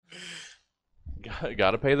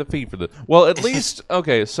Gotta pay the fee for this. Well, at least,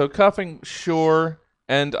 okay, so cuffing, sure.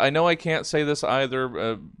 And I know I can't say this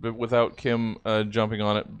either without Kim jumping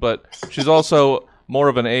on it, but she's also more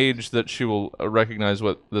of an age that she will recognize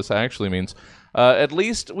what this actually means. At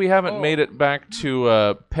least we haven't made it back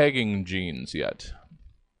to pegging jeans yet.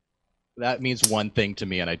 That means one thing to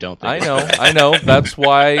me, and I don't think I know. That's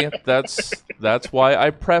why I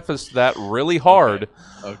prefaced that really hard.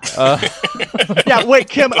 Okay. Yeah, wait,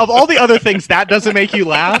 Kim, of all the other things, that doesn't make you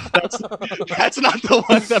laugh? That's not the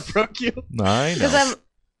one that broke you? I know.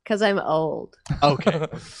 Because I'm old. Okay.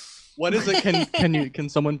 What is it? Can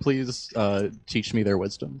someone please teach me their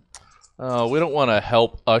wisdom? We don't want to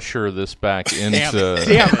help usher this back into...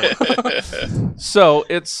 Damn it. So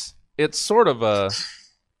it's sort of a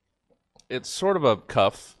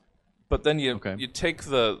cuff, but then you take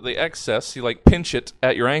the excess, you like pinch it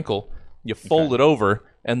at your ankle, you fold it over,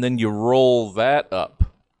 and then you roll that up.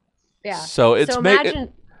 Yeah. So it's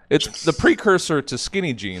imagine... it's the precursor to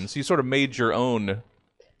skinny jeans. You sort of made your own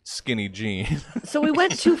skinny jean. So we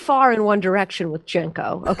went too far in one direction with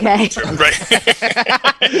Jenko, okay? Right.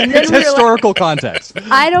 It's historical context.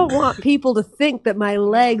 I don't want people to think that my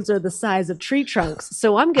legs are the size of tree trunks,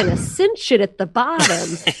 so I'm going to cinch it at the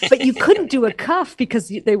bottom. But you couldn't do a cuff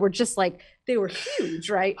because they were just like, they were huge,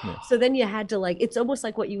 right? Yeah. So then you had to it's almost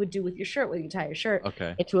like what you would do with your shirt when you tie your shirt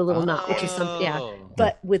into a little knot, which is something,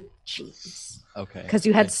 but with jeans. Okay. Because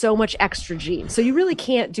you had so much extra jeans. So you really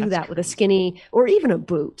can't do that with a skinny or even a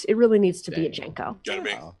boot. It really needs to be a Jenko.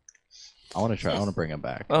 I want to try. I want to bring him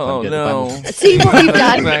back. Oh, no. See what we've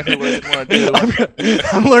done? Exactly what you want to do.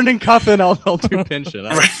 I'm learning cuffing. I'll do pinching.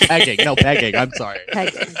 Pegging. No, pegging. I'm sorry.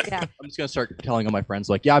 Pegging, yeah. I'm just going to start telling all my friends,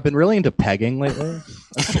 like, yeah, I've been really into pegging lately.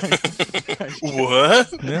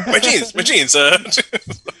 What? My jeans.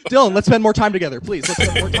 Dylan, let's spend more time together, please. Let's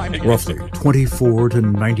spend more time together. Roughly 24 to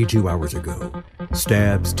 92 hours ago,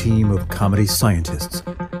 Stab's team of comedy scientists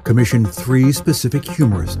commissioned 3 specific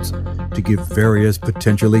humorists to give various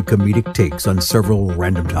potentially comedic takes on several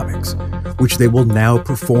random topics, which they will now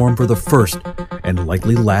perform for the first and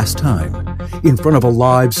likely last time in front of a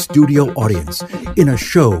live studio audience in a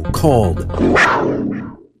show called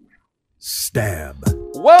Stab.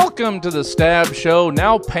 Welcome to the Stab Show,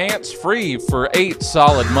 now pants-free for 8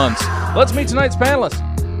 solid months. Let's meet tonight's panelists.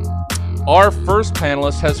 Our first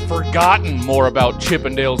panelist has forgotten more about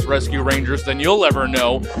Chippendale's Rescue Rangers than you'll ever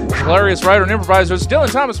know. Hilarious writer and improviser is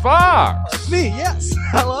Dylan Thomas Fox. It's me, yes.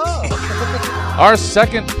 Hello. Our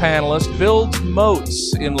second panelist builds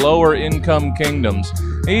moats in lower-income kingdoms.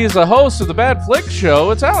 He's a host of the Bad Flick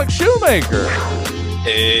Show. It's Alex Shoemaker.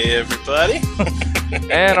 Hey, everybody.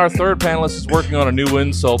 And our third panelist is working on a new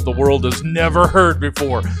insult the world has never heard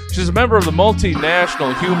before. She's a member of the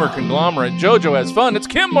multinational humor conglomerate JoJo Has Fun. It's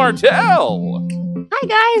Kim Martell.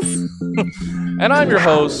 Hi, guys. And I'm your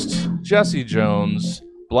host, Jesse Jones.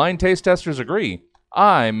 Blind taste testers agree.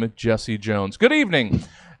 I'm Jesse Jones. Good evening,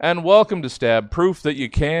 and welcome to Stab, proof that you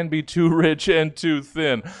can be too rich and too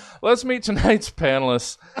thin. Let's meet tonight's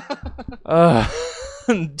panelists.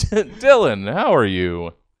 Dylan, how are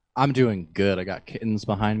you? I'm doing good. I got kittens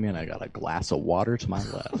behind me, and I got a glass of water to my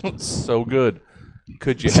left. So good.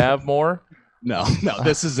 Could you have more? No.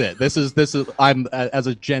 This is it. This is. I'm as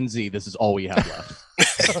a Gen Z. This is all we have left.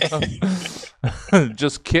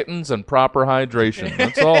 Just kittens and proper hydration.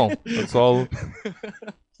 That's all.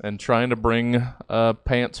 And trying to bring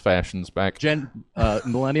pants fashions back.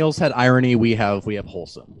 Millennials had irony. We have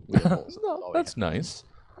wholesome. No, that's nice.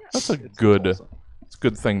 That's a good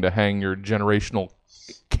thing to hang your generational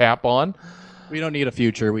cap on. We don't need a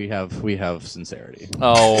future. We have sincerity.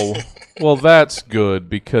 Oh, well, that's good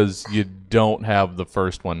because you don't have the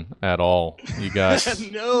first one at all. You got.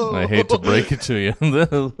 No. I hate to break it to you.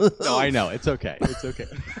 No, I know. It's okay.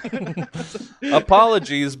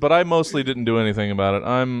 Apologies, but I mostly didn't do anything about it.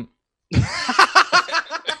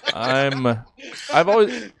 I've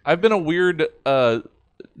been a weird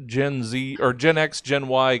Gen Z or Gen X, Gen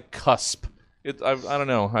Y cusp. I don't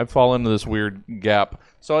know. I fall into this weird gap.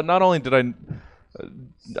 So not only did I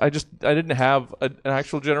didn't have an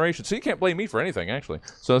actual generation. So you can't blame me for anything, actually.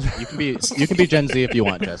 So you can be Gen Z if you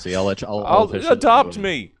want, Jesse. I'll adopt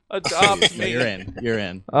me. Adopt me. You're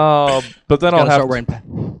in. But then I'll have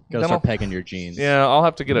to start pegging your jeans. Yeah, I'll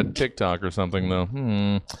have to get a TikTok or something though.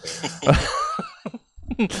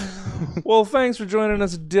 Well, thanks for joining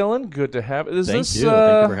us, Dylan. Good to have you. Thank you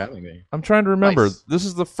for having me. I'm trying to remember. Nice. This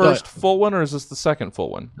is the first full one, or is this the second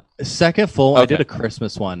full one? Second full. Okay. I did a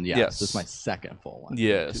Christmas one. Yes. This is my second full one.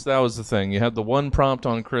 Yes, that was the thing. You had the one prompt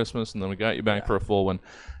on Christmas, and then we got you back for a full one.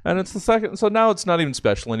 and it's the second. So now it's not even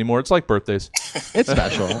special anymore. It's like birthdays. It's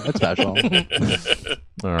special. It's special.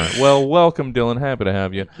 All right. Well, welcome, Dylan. Happy to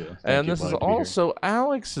have you. Thank you. This is Glad to be here. also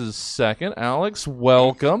Alex's second. Alex,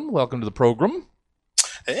 welcome. Welcome to the program.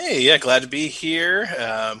 Hey, yeah, glad to be here.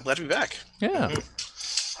 Glad to be back. Yeah.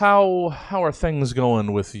 How are things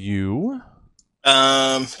going with you?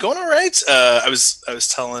 Going all right. I was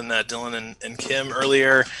telling Dylan and Kim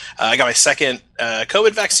earlier. I got my second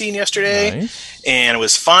COVID vaccine yesterday, Nice. and it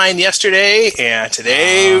was fine yesterday. And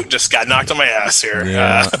today just got knocked on my ass here.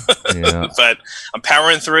 Yeah. Yeah. But I'm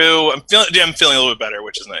powering through. I'm feeling a little bit better,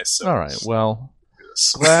 which is nice. So. All right. Well,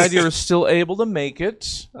 glad you're still able to make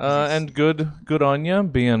it, and good on you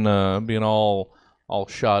being all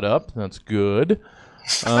shot up. That's good.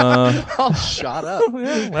 Oh, shut up.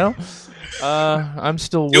 Yeah, well, I'm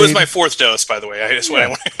still. It was waiting. my fourth dose, by the way. I just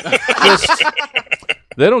want. Just,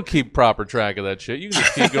 they don't keep proper track of that shit. You can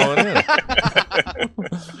just keep going in.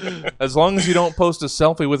 As long as you don't post a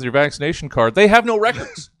selfie with your vaccination card, they have no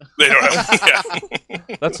records. They don't have.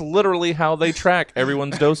 Yeah. That's literally how they track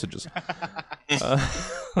everyone's dosages.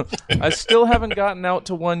 I still haven't gotten out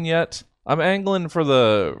to one yet. I'm angling for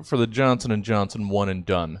the Johnson & Johnson one and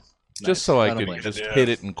done, just so I Don't could blame just you. hit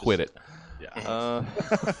it and quit it. Yeah.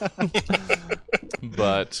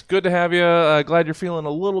 But good to have you. Glad you're feeling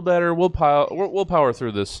a little better. We'll power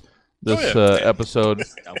through this yeah. episode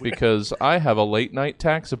because I have a late night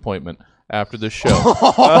tax appointment after this show.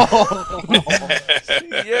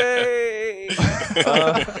 Yay!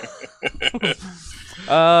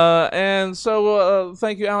 And so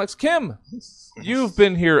thank you, Alex. Kim, you've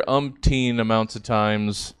been here umpteen amounts of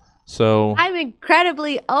times. So I'm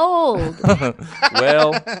incredibly old.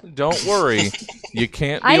 well, don't worry. You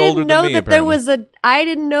can't be I older didn't know than me. that there apparently. I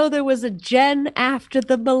didn't know there was a gen after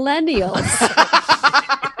the millennials.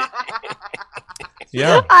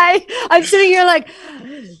 Yeah. I'm sitting here like,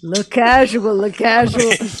 look casual.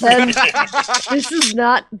 And this is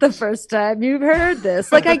not the first time you've heard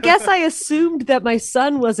this. Like, I guess I assumed that my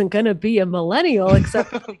son wasn't going to be a millennial,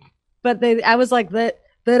 but I was like,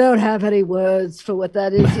 they don't have any words for what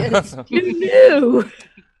that is yet. You knew.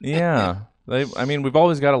 Yeah. We've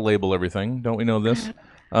always got to label everything. Don't we know this?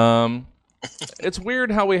 It's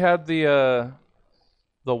weird how we had the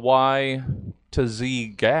Y to Z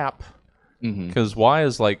gap, because Y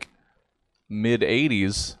is like mid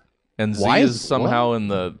 80s and Z Y is is somehow in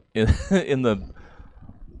the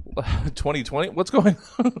 2020. What's going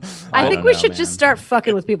on? I think don't we know, should man. just start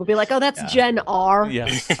fucking with people. Be like, oh, that's Gen R.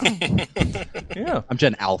 Yeah. Yeah. I'm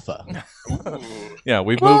Gen Alpha. Yeah.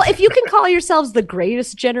 We've Well, moved. if you can call yourselves the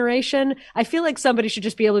greatest generation, I feel like somebody should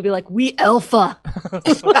just be able to be like, we alpha.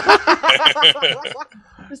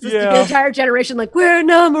 This is Yeah. the entire generation like, we're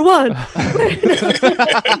number one.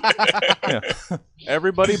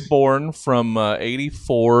 Everybody born from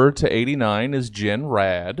 84 to 89 is Gen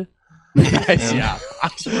Rad. Yeah.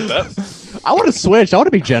 I want to switch. I want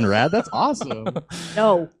to be Gen Rad. That's awesome.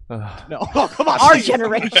 No, No. Oh, come on. our please.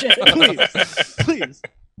 generation. Please.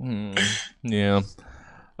 Yeah.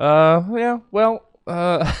 Yeah. Well,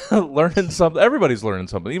 learning something. Everybody's learning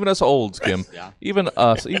something. Even us olds, Kim. Yeah. Even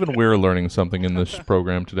us. Even we're learning something in this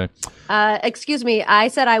program today. Excuse me, I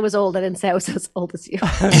said I was old. I didn't say I was as old as you.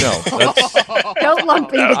 No. Don't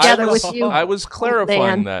lump me together with you. I was clarifying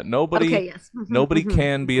man. that. Nobody. Okay, yes. Nobody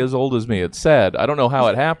can be as old as me. It's sad. I don't know how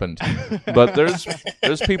it happened, but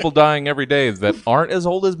there's people dying every day that aren't as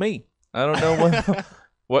old as me. I don't know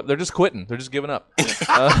what they're just quitting. They're just giving up.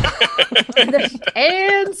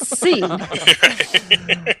 And see.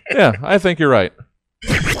 Yeah, I think you're right.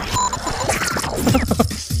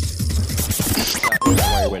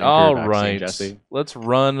 All right, let's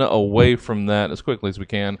run away from that as quickly as we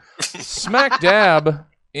can. Smack dab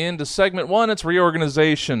into segment one. It's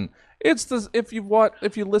reorganization. It's the if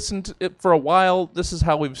you listened to it for a while, this is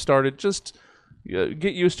how we've started. Just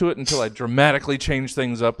get used to it until I dramatically change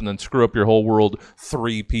things up and then screw up your whole world.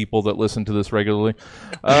 3 people that listen to this regularly.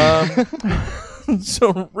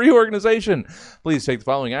 So reorganization. Please take the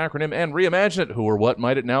following acronym and reimagine it. Who or what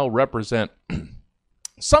might it now represent?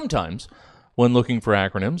 Sometimes, when looking for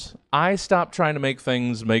acronyms, I stop trying to make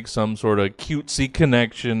things make some sort of cutesy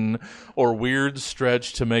connection or weird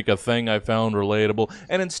stretch to make a thing I found relatable,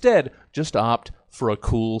 and instead just opt for a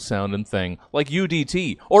cool sounding thing like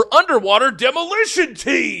UDT or Underwater Demolition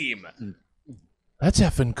Team. That's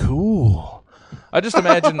effing cool. I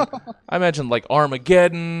imagine like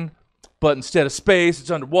Armageddon, but instead of space,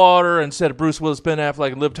 it's underwater. Instead of Bruce Willis, Ben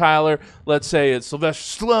Affleck, and Liv Tyler, let's say it's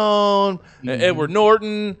Sylvester Stallone, Edward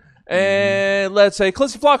Norton, and let's say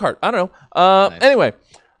Calista Flockhart. I don't know. Anyway,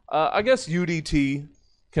 I guess UDT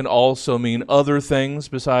can also mean other things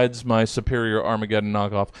besides my superior Armageddon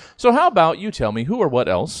knockoff. So how about you tell me who or what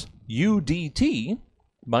else UDT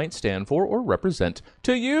might stand for or represent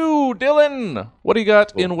to you, Dylan? What do you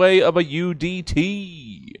got in way of a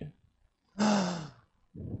UDT?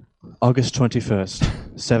 August 21st,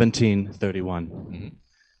 1731.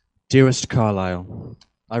 Dearest Carlyle,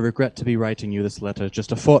 I regret to be writing you this letter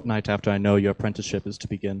just a fortnight after I know your apprenticeship is to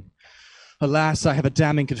begin. Alas, I have a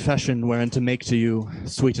damning confession wherein to make to you,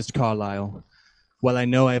 sweetest Carlyle. While I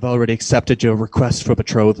know I have already accepted your request for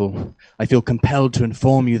betrothal, I feel compelled to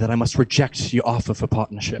inform you that I must reject your offer for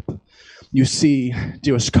partnership. You see,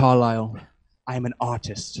 dearest Carlyle, I am an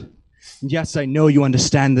artist. And yes, I know you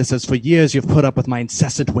understand this, as for years you've put up with my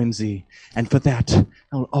incessant whimsy, and for that,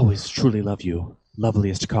 I will always truly love you,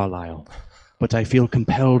 loveliest Carlyle. But I feel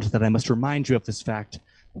compelled that I must remind you of this fact,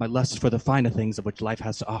 my lust for the finer things of which life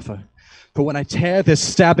has to offer. For when I tear this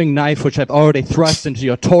stabbing knife which I've already thrust into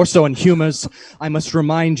your torso and humors, I must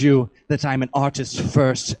remind you that I am an artist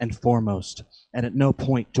first and foremost, and at no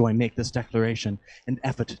point do I make this declaration an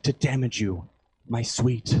effort to damage you, my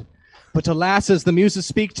sweet. But alas, as the muses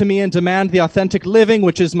speak to me and demand the authentic living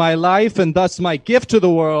which is my life and thus my gift to the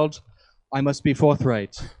world, I must be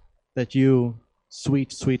forthright that you,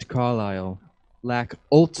 sweet, sweet Carlyle, lack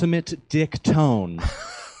ultimate dick tone.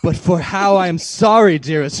 But for how I am sorry,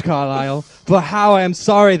 dearest Carlyle, for how I am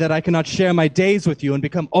sorry that I cannot share my days with you and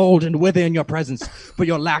become old and wither in your presence, for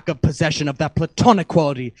your lack of possession of that platonic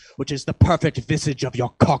quality which is the perfect visage of your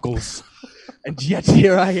cockles. And yet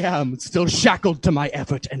here I am, still shackled to my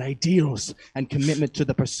effort and ideals and commitment to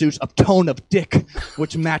the pursuit of tone of dick,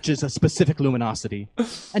 which matches a specific luminosity.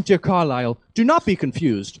 And dear Carlyle, do not be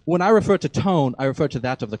confused. When I refer to tone, I refer to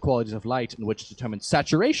that of the qualities of light in which determines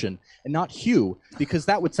saturation and not hue, because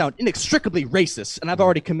that would sound inextricably racist, and I've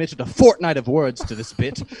already committed a fortnight of words to this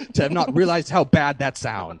bit to have not realized how bad that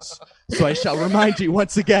sounds. So I shall remind you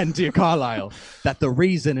once again, dear Carlyle, that the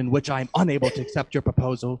reason in which I am unable to accept your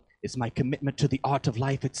proposal is my commitment to the art of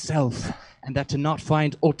life itself, and that to not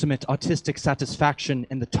find ultimate artistic satisfaction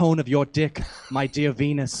in the tone of your dick, my dear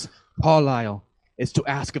Venus, Carlyle, is to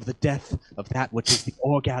ask of the death of that which is the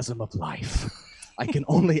orgasm of life. I can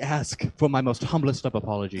only ask for my most humblest of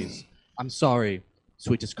apologies. I'm sorry,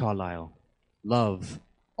 sweetest Carlyle. Love,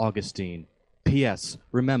 Augustine. P.S.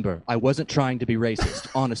 Remember, I wasn't trying to be racist.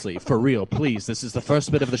 Honestly, for real, please. This is the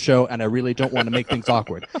first bit of the show, and I really don't want to make things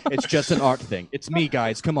awkward. It's just an art thing. It's me,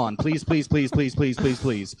 guys. Come on. Please, please, please, please, please, please,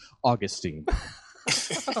 please. Augustine.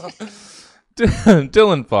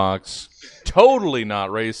 Dylan Fox, totally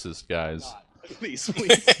not racist, guys. Please,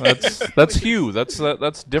 please. That's hue.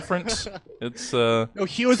 That's different. It's No,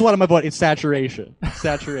 hue is what I'm about. It's saturation.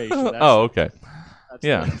 Saturation. Oh, okay.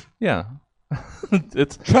 Yeah.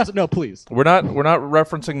 It's Trust. No, please. we're not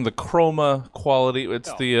referencing the chroma quality.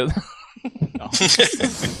 It's the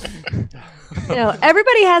You know,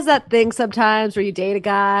 everybody has that thing sometimes where you date a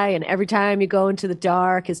guy and every time you go into the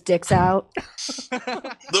dark, his dick's out.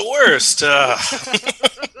 The worst.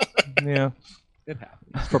 yeah. It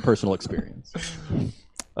happens. For personal experience.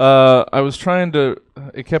 I was trying to.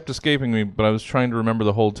 It kept escaping me, but I was trying to remember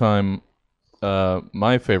the whole time.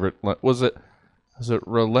 My favorite was it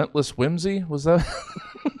Relentless Whimsy? Was that?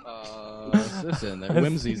 It's in there.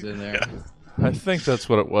 Whimsy's in there. I think that's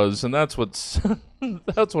what it was, and that's what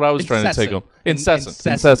I was trying to take home. Incessant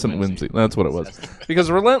Incessant whimsy. That's what it was.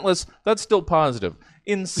 Because relentless, that's still positive.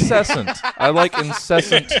 Incessant. I like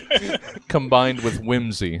incessant combined with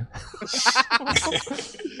whimsy.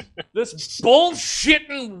 This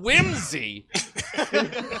bullshitting whimsy.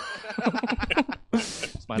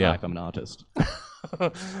 It's my life. I'm an artist.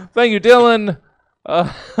 Thank you, Dylan.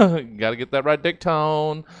 Gotta get that right dick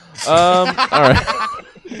tone. All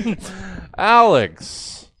right.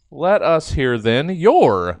 Alex, let us hear then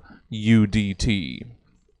your UDT.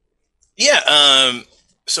 Yeah,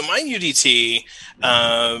 so my UDT,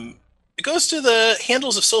 it goes to the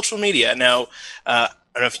handles of social media. Now, I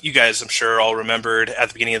don't know if you guys, I'm sure, all remembered at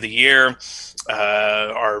the beginning of the year,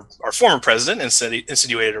 our former president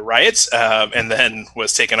insinuated a riot and then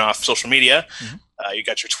was taken off social media. Mm-hmm. You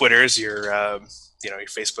got your Twitters, your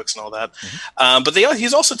Facebooks and all that. Mm-hmm. But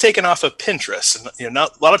he's also taken off of Pinterest. And, a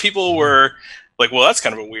lot of people were like, well, that's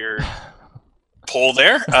kind of a weird poll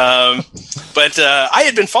there. But I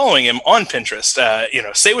had been following him on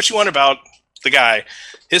Pinterest. Say what you want about the guy.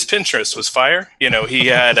 His Pinterest was fire. He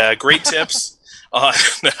had great tips on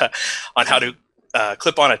how to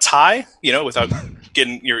clip on a tie, without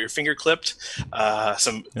getting your finger clipped.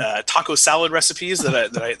 Some taco salad recipes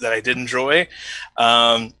that I did enjoy.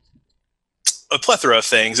 A plethora of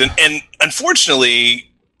things, and unfortunately,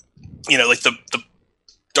 like the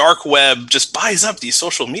dark web just buys up these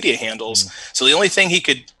social media handles. So the only thing he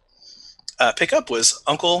could pick up was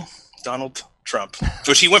Uncle Donald Trump,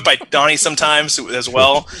 which he went by Donnie sometimes as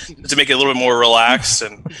well to make it a little bit more relaxed.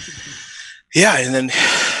 And yeah, and then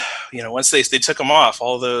once they took him off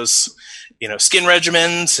all those skin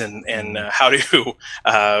regimens and how to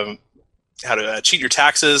cheat your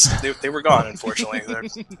taxes, they were gone. Unfortunately,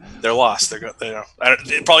 they're lost. They're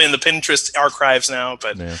probably in the Pinterest archives now,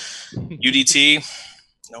 but UDT,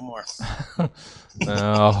 no more.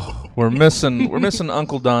 We're missing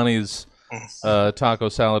Uncle Donnie's taco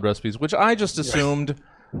salad recipes, which I just assumed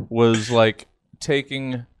was like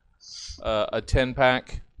taking a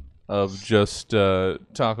 10-pack of just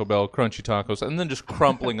Taco Bell crunchy tacos and then just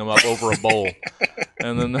crumpling them up over a bowl,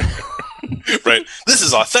 and then right. This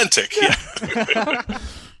is authentic. Yeah.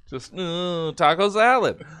 Just taco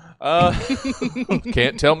salad.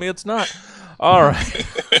 Can't tell me it's not. All right.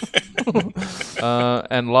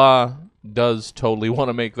 And La does totally want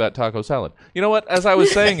to make that taco salad. You know what? As I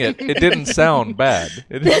was saying it didn't sound bad.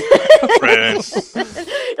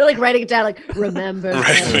 You're like writing it down, like, remember.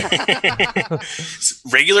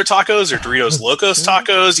 Regular tacos or Doritos Locos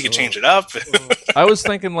tacos, you can change it up. I was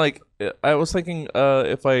thinking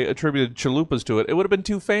if I attributed chalupas to it, it would have been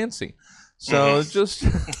too fancy. So just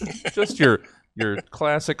your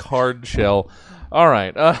classic hard shell. All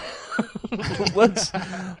right,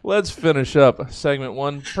 let's finish up segment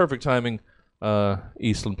 1. Perfect timing.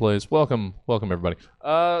 Eastland Plays. Welcome everybody.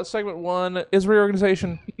 Segment 1 is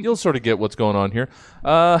reorganization. You'll sort of get what's going on here.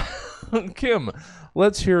 Kim,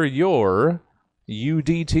 let's hear your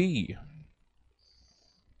UDT.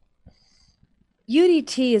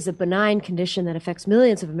 UDT is a benign condition that affects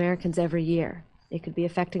millions of Americans every year. It could be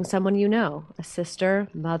affecting someone you know, a sister,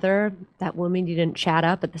 mother, that woman you didn't chat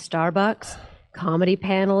up at the Starbucks, comedy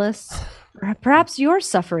panelists, or perhaps you're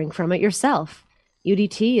suffering from it yourself.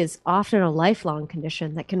 UDT is often a lifelong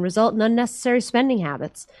condition that can result in unnecessary spending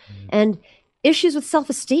habits and issues with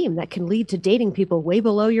self-esteem that can lead to dating people way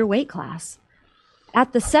below your weight class.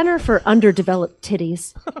 At the Center for Underdeveloped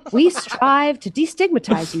Titties, we strive to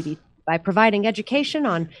destigmatize UDT by providing education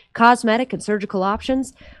on cosmetic and surgical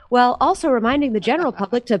options, while also reminding the general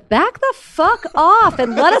public to back the fuck off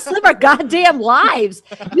and let us live our goddamn lives.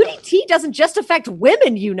 UDT doesn't just affect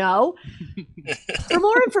women, For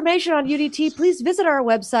more information on UDT, please visit our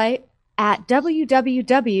website at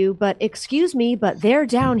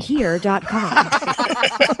www.excusemebuttheyredownhere.com.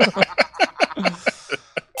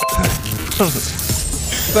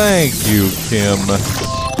 Thank you, Kim.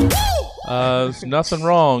 There's nothing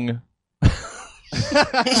wrong.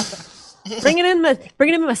 Bringing in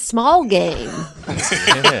a small game.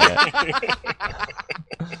 Yeah.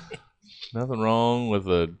 Nothing wrong with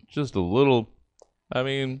just a little. I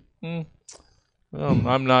mean, I'm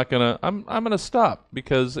gonna stop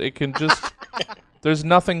because it can just. There's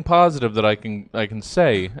nothing positive that I can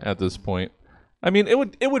say at this point. I mean,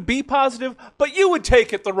 it would be positive, but you would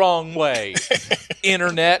take it the wrong way.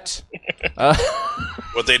 Internet.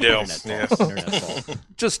 What they do.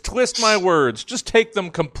 Just twist my words. Just take them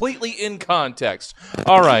completely in context.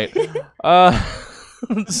 All right.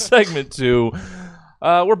 Segment 2.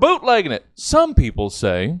 We're bootlegging it. Some people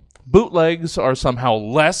say bootlegs are somehow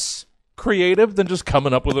less creative than just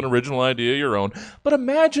coming up with an original idea of your own. But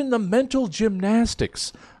imagine the mental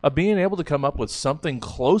gymnastics of being able to come up with something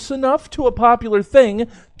close enough to a popular thing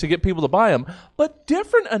to get people to buy them, but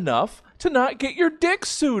different enough to not get your dick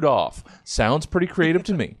sued off. Sounds pretty creative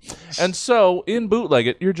to me. And so, in Bootleg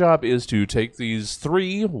It, your job is to take these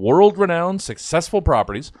 3 world-renowned successful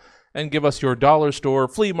properties and give us your dollar store,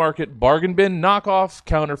 flea market, bargain bin, knockoff,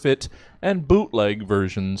 counterfeit, and bootleg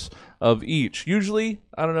versions of each. Usually,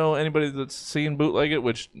 I don't know anybody that's seen Bootleg It,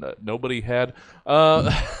 which nobody had.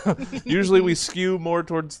 Usually we skew more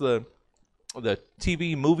towards the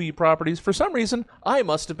TV movie properties. For some reason, I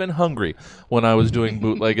must have been hungry when I was doing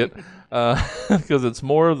Bootleg It, because it's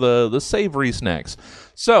more of the savory snacks.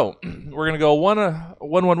 So we're going to go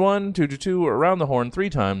 111, 222, around the horn 3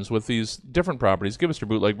 times with these different properties. Give us your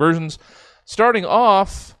bootleg versions. Starting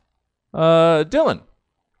off, Dylan,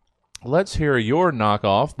 let's hear your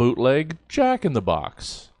knockoff bootleg Jack in the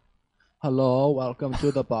Box. Hello, welcome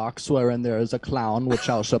to the box wherein there is a clown which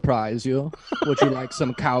shall surprise you. Would you like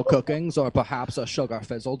some cow cookings or perhaps a sugar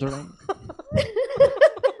fizzle drink?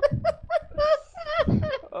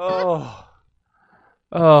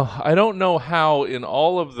 I don't know how in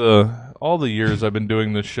all the years I've been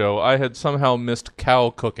doing this show, I had somehow missed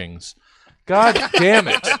cow cookings. God damn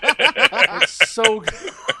it! It's so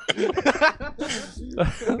good.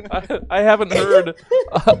 I haven't heard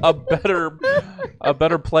a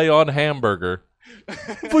better play on hamburger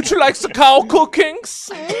Would you like some cow cookings?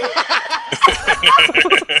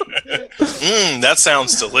 That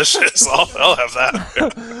sounds delicious. I'll have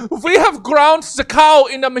that. We have ground the cow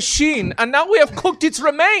in a machine, and now we have cooked its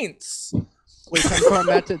remains. We can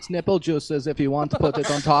ferment its nipple juices if you want to put it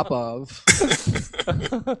on top of.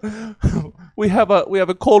 We have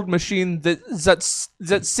a cold machine that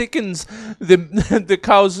sickens the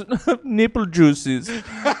cow's nipple juices.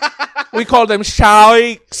 We call them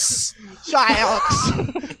shakes.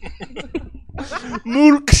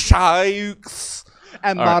 Milkshakes.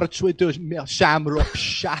 And March we do shamrock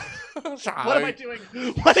shak. What am I doing?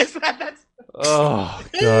 What is that? That's... Oh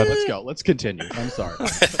God! Let's go. Let's continue. I'm sorry.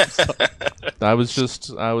 I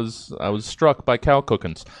was struck by cow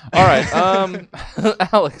cookings. All right,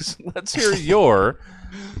 Alex, let's hear your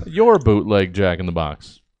bootleg Jack in the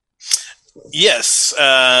Box. Yes.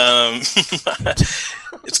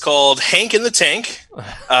 It's called Hank in the Tank.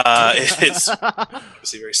 It's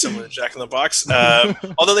obviously very similar to Jack in the Box.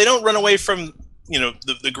 Although they don't run away from,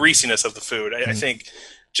 the greasiness of the food. I think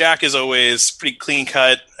Jack is always pretty clean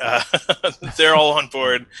cut. They're all on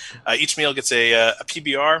board. Each meal gets a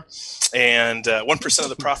PBR, and 1% of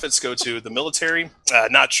the profits go to the military.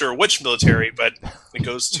 Not sure which military, but it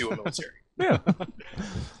goes to a military. Yeah.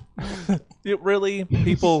 It really,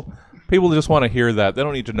 people just want to hear that. They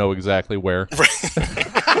don't need to know exactly where. Right.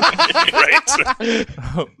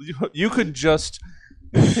 You could just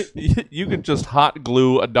hot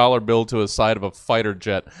glue a dollar bill to a side of a fighter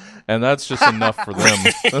jet, and that's just enough for them.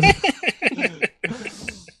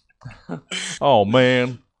 Oh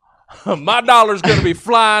man, my dollar's gonna be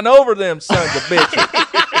flying over them sons of bitches.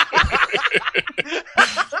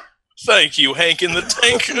 Thank you, Hank in the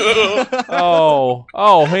Tank.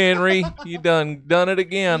 Oh, Henry, you done it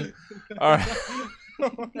again. All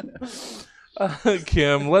right,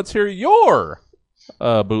 Kim, let's hear your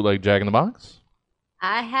bootleg Jack in the Box.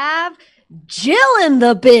 I have Jill in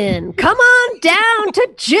the Bin. Come on down to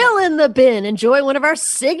Jill in the Bin. Enjoy one of our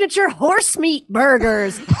signature horse meat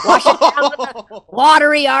burgers. Wash it down with a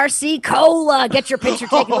watery RC Cola. Get your picture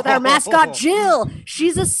taken with our mascot, Jill.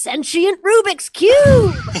 She's a sentient Rubik's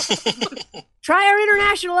Cube. Try our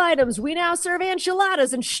international items. We now serve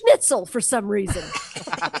enchiladas and schnitzel for some reason.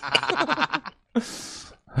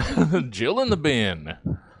 Jill in the Bin.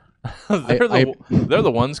 They're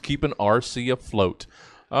the ones keeping RC afloat.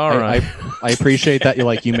 All right. I appreciate that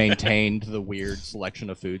you maintained the weird selection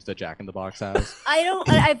of foods that Jack in the Box has.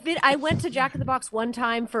 I went to Jack in the Box one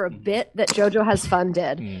time for a bit that JoJo Has Fun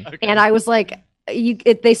did, and I was like,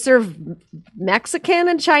 they serve Mexican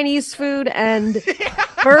and Chinese food and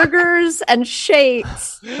burgers and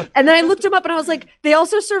shakes, and then I looked them up and I was like, they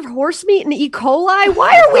also serve horse meat and E. coli.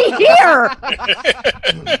 Why are we here?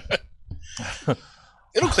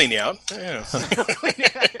 It'll clean you out. Yeah.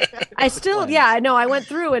 I know. I went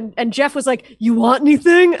through and Jeff was like, "You want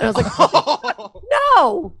anything?" And I was like,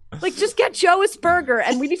 "No, just get Joe's burger,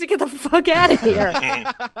 and we need to get the fuck out of here."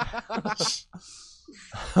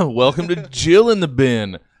 Welcome to Jill in the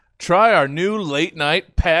Bin. Try our new late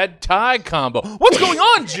night pad thai combo. What's going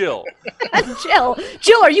on, Jill? Jill,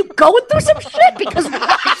 are you going through some shit? Because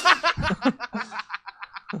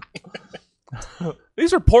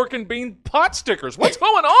these are pork and bean pot stickers. What's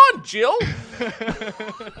going on, Jill?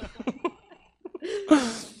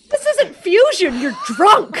 This isn't fusion. You're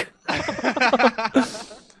drunk.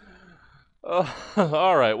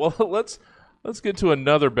 All right. Well, let's get to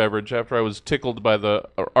another beverage after I was tickled by the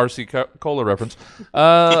RC Cola reference.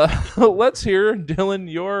 Let's hear,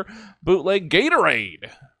 Dylan, your bootleg Gatorade.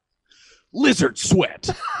 Lizard sweat.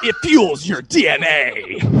 It fuels your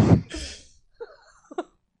DNA.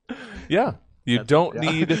 Yeah. You don't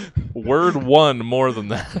need word one more than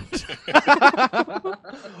that.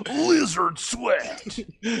 Lizard sweat.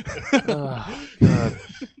 Oh, God.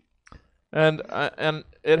 And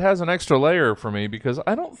it has an extra layer for me because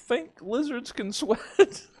I don't think lizards can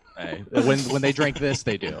sweat. Hey, when they drink this,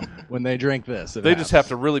 they do. When they drink this, they just have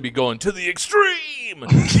to really be going to the extreme.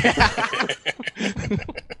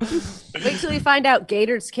 Wait till you find out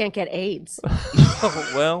gators can't get AIDS.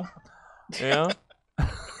 Well, yeah.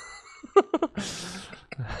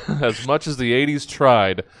 As much as the 80s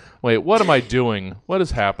tried. Wait, what am I doing? What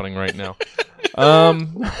is happening right now?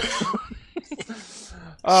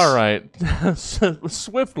 All right.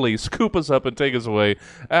 Swiftly scoop us up and take us away.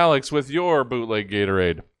 Alex, with your bootleg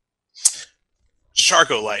Gatorade.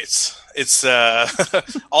 Charco Lights. It's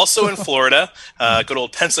also in Florida. Good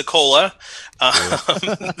old Pensacola.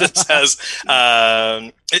 This has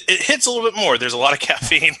it hits a little bit more. There's a lot of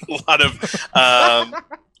caffeine, a lot of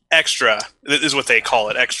extra. This is what they call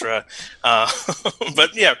it, extra.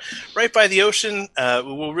 But yeah, right by the ocean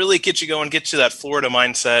will really get you going, get to that Florida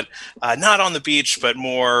mindset. Not on the beach, but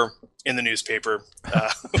more in the newspaper.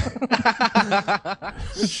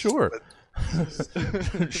 Sure.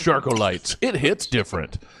 Sharkolites. It hits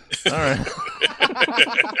different. All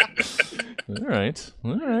right.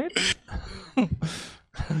 All right.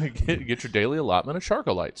 Get your daily allotment of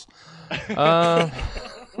Sharkolites.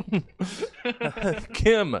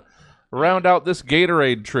 Kim, round out this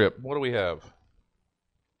Gatorade trip. What do we have?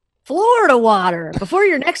 Florida water before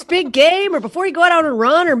your next big game, or before you go out on a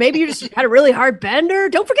run, or maybe you just had a really hard bender.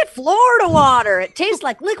 Don't forget Florida water. It tastes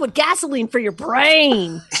like liquid gasoline for your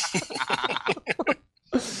brain.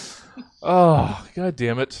 Oh, God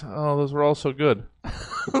damn it. Oh, those were all so good.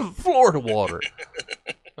 Florida water.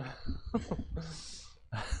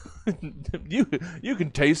 You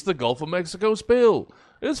can taste the Gulf of Mexico spill.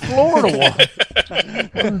 It's Florida water.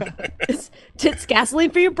 It's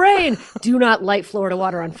gasoline for your brain. Do not light Florida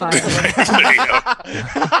water on fire. There you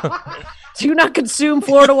go. Do not consume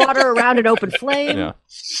Florida water around an open flame. Yeah.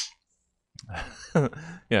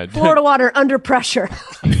 Yeah. Florida water under pressure.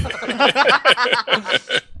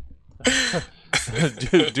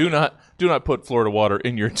 do not put Florida water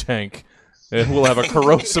in your tank. It will have a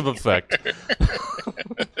corrosive effect.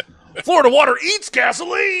 Florida water eats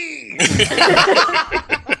gasoline.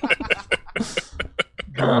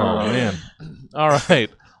 Oh man! All right,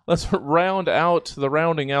 let's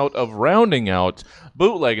rounding out,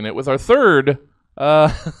 bootlegging it with our third.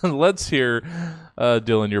 Let's hear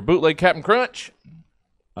Dylan, your bootleg Captain Crunch.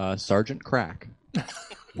 Sergeant Crack.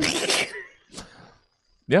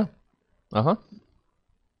 Yeah.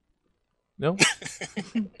 No.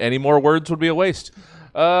 Any more words would be a waste.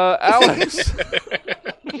 Alex.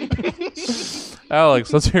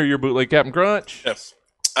 Alex, let's hear your bootleg Captain Crunch. Yes.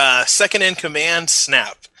 Second in command,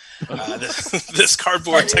 Snap. This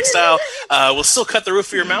cardboard textile will still cut the roof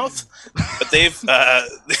of your mouth, but they've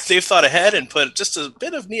thought ahead and put just a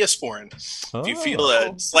bit of Neosporin. If you feel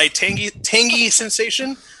a slight tangy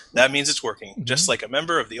sensation, that means it's working, just like a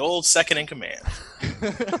member of the old second in command.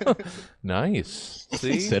 Nice.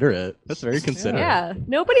 See? Considerate. That's very considerate. Yeah.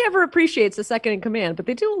 Nobody ever appreciates the second in command, but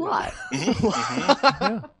they do a lot.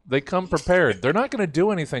 Yeah. They come prepared. They're not going to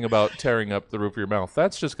do anything about tearing up the roof of your mouth.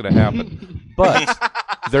 That's just going to happen. But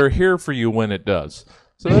they're here for you when it does.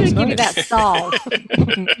 So I'm that's going to give nice. you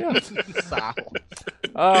that solve.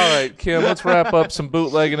 All right, Kim, let's wrap up some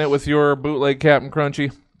bootlegging it with your bootleg Captain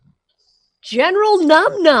Crunchy. General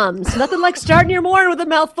Num-Nums. Nothing like starting your morning with a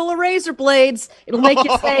mouthful of razor blades. It'll make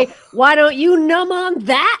you say, why don't you numb on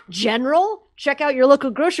that, General? Check out your local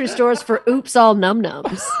grocery stores for Oops All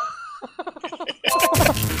Num-Nums.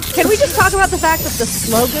 Can we just talk about the fact that the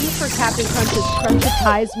slogan for Captain Crunch is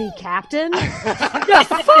Crunchitize Me, Captain? The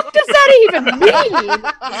fuck does that even mean?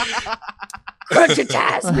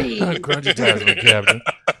 Crunchitize me. Crunchitize me, Captain.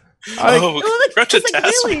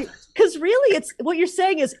 Crunchitize. Because really, it's what you're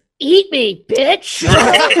saying is "Eat me, bitch."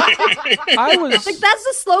 I was Like that's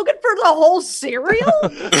the slogan for the whole cereal.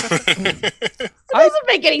 It doesn't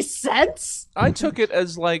make any sense. I took it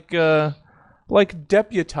as like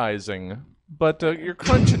deputizing, but you're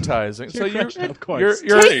crunchitizing. So of course.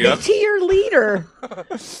 you're Take me to your leader,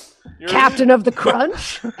 Captain of the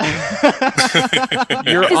Crunch.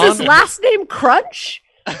 you're Is his last name Crunch?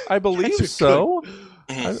 I believe so.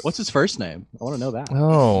 What's his first name? I want to know that.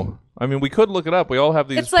 Oh, I mean, we could look it up. We all have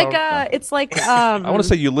these. It's like I want to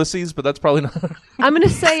say Ulysses, but that's probably not. I'm gonna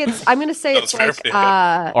say it's like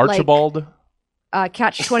Archibald.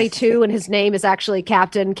 Catch 22, and his name is actually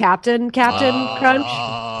Captain Crunch,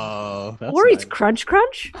 Oh, that's or he's nice. Crunch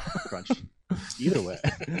Crunch. Crunch. Either way,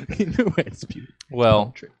 it's beautiful.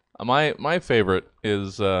 Well, my favorite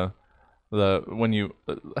is the when you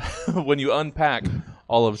unpack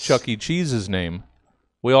all of Chuck E. Cheese's name.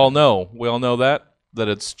 We all know that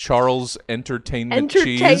it's Charles Entertainment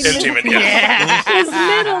Cheese. Entertainment, yeah. His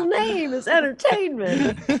middle name is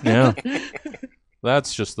Entertainment. Yeah.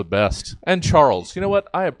 That's just the best. And Charles, you know what?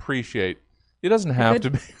 I appreciate. It doesn't have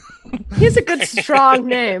to be. He's a good, strong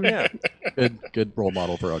name. Yeah. Good role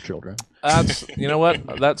model for our children. That's, you know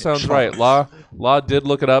what? That sounds right. Law did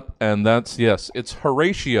look it up, and it's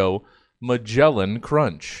Horatio Magellan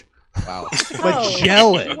Crunch. Wow.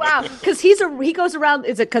 Magellan. Wow. Because he goes around.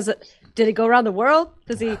 Is it because did he go around the world?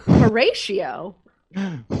 Does he Horatio?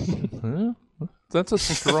 Huh? That's a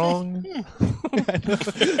strong.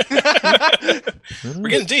 We're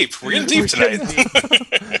getting deep. We're getting deep tonight.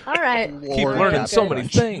 All right. Keep learning so many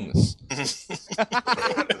things.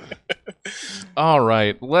 All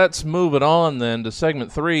right, let's move it on then to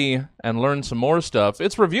segment 3 and learn some more stuff.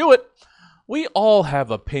 It's Review It We all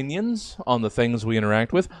have opinions on the things we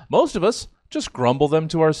interact with. Most of us just grumble them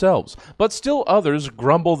to ourselves, but still others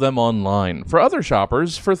grumble them online for other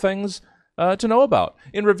shoppers for things to know about.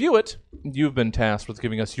 In Review It, you've been tasked with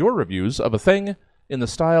giving us your reviews of a thing in the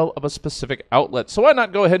style of a specific outlet. So why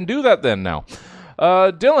not go ahead and do that then now?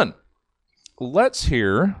 Dylan, let's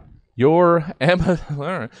hear your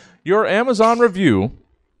Amazon review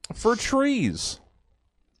for trees.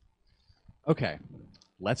 Okay,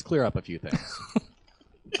 let's clear up a few things.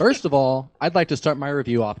 First of all, I'd like to start my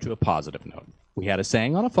review off to a positive note. We had a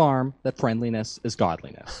saying on a farm that friendliness is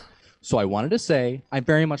godliness. So I wanted to say I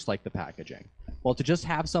very much like the packaging. While to just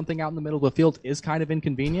have something out in the middle of the field is kind of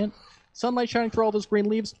inconvenient, sunlight shining through all those green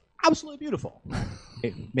leaves, absolutely beautiful.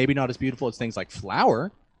 Maybe not as beautiful as things like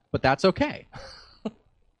flour, but that's okay.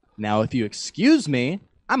 Now, if you excuse me,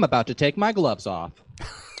 I'm about to take my gloves off.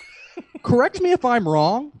 Correct me if I'm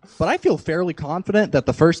wrong, but I feel fairly confident that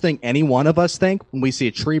the first thing any one of us think when we see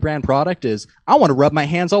a tree brand product is, I want to rub my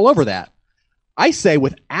hands all over that. I say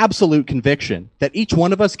with absolute conviction that each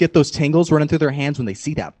one of us get those tingles running through their hands when they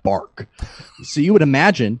see that bark. So you would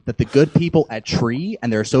imagine that the good people at Tree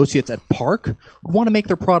and their associates at Park would want to make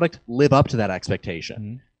their product live up to that expectation.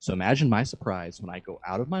 Mm-hmm. So imagine my surprise when I go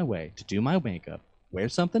out of my way to do my makeup, wear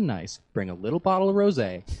something nice, bring a little bottle of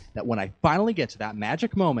rosé, that when I finally get to that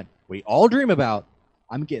magic moment we all dream about,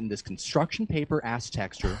 I'm getting this construction paper ass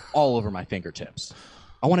texture all over my fingertips.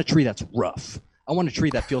 I want a tree that's rough. I want a tree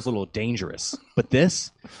that feels a little dangerous. But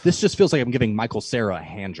this just feels like I'm giving Michael Cera a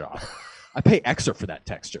hand job. I pay extra for that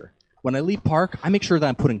texture. When I leave Park, I make sure that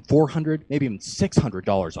I'm putting $400, maybe even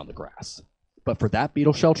 $600 on the grass. But for that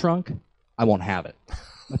beetle shell trunk, I won't have it.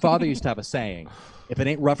 My father used to have a saying, if it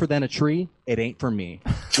ain't rougher than a tree, it ain't for me.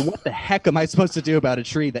 So what the heck am I supposed to do about a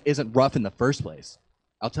tree that isn't rough in the first place?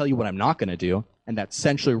 I'll tell you what I'm not going to do, and that's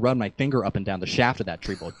essentially run my finger up and down the shaft of that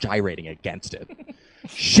tree while gyrating against it.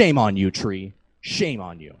 Shame on you, tree. Shame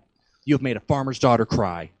on you. You have made a farmer's daughter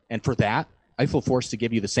cry, and for that, I feel forced to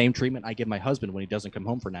give you the same treatment I give my husband when he doesn't come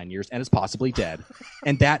home for 9 years and is possibly dead.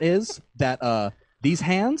 And that is that these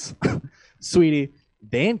hands, sweetie,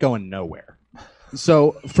 they ain't going nowhere.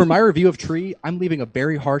 So for my review of Tree, I'm leaving a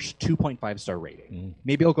very harsh 2.5 star rating.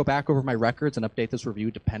 Maybe I'll go back over my records and update this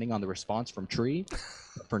review depending on the response from Tree.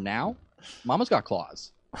 But for now, Mama's got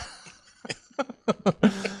claws.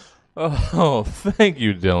 Oh, thank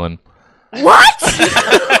you, Dylan. What?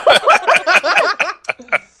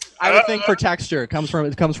 I would think for texture, it comes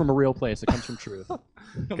from a real place. It comes from truth.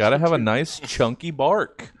 Gotta have a nice chunky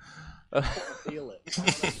bark. Feel it.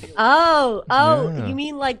 Oh, Yeah. You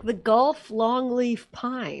mean like the Gulf longleaf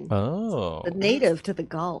pine? Oh. The native to the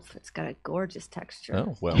Gulf. It's got a gorgeous texture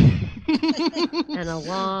Oh, well. and a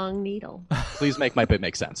long needle. Please make my bit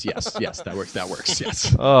make sense. Yes, that works.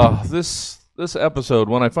 Yes. Oh, this episode,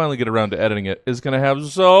 when I finally get around to editing it, is going to have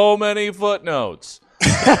so many footnotes.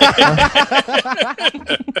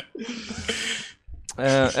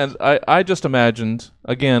 And I just imagined,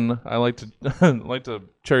 again, I like to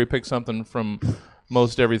cherry pick something from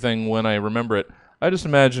most everything when I remember it. I just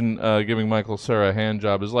imagine giving Michael Cera a hand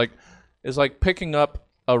job is like picking up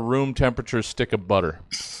a room temperature stick of butter.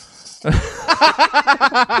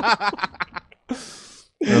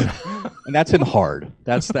 And that's in hard.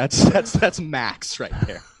 That's max right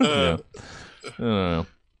there. Yeah. I don't know.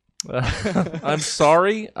 I'm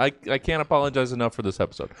sorry. I can't apologize enough for this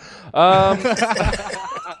episode.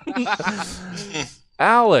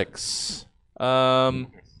 Alex, I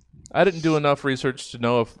didn't do enough research to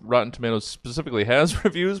know if Rotten Tomatoes specifically has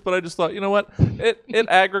reviews, but I just thought, you know what? It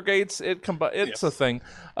aggregates. It's a thing.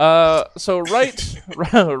 So write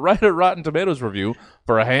a Rotten Tomatoes review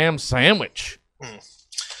for a ham sandwich.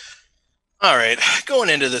 All right, going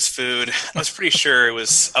into this food, I was pretty sure it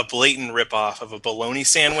was a blatant ripoff of a bologna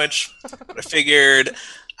sandwich, but I figured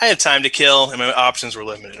I had time to kill and my options were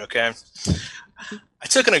limited, okay? I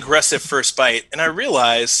took an aggressive first bite, and I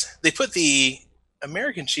realized they put the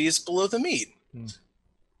American cheese below the meat.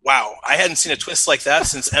 Wow, I hadn't seen a twist like that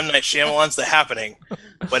since M. Night Shyamalan's The Happening,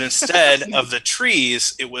 but instead of the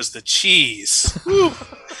trees, it was the cheese.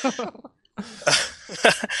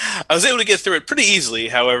 I was able to get through it pretty easily.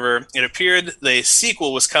 However, it appeared the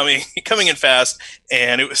sequel was coming in fast,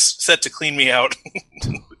 and it was set to clean me out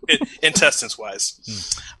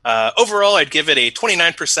intestines-wise. Overall, I'd give it a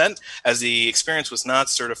 29%, as the experience was not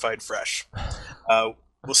certified fresh.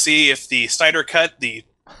 We'll see if the Snyder Cut, the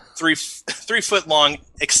 3 foot long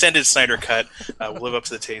extended Snyder Cut, will live up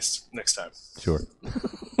to the taste next time. Sure.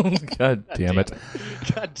 God damn it.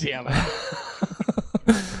 God damn it.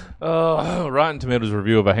 Rotten Tomatoes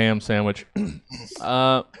review of a ham sandwich.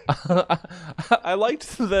 I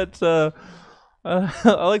liked that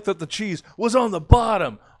I like that the cheese was on the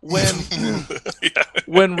bottom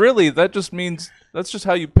when really that just means that's just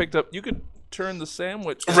how you picked up. You could turn the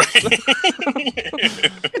sandwich. Right. You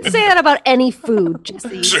could say that about any food,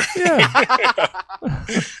 Jesse. Sure. Yeah.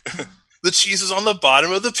 The cheese is on the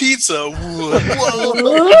bottom of the pizza.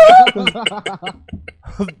 Whoa.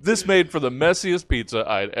 This made for the messiest pizza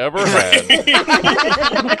I'd ever had.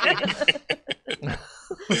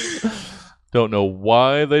 Don't know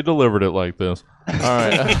why they delivered it like this. All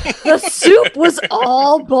right. The soup was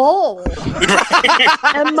all bowl,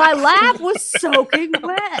 and my lap was soaking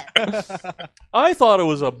wet. I thought it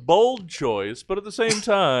was a bold choice, but at the same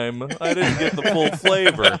time, I didn't get the full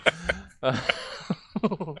flavor.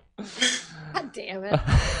 God damn it.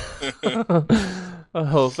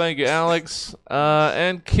 Oh, thank you, Alex.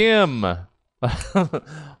 And Kim,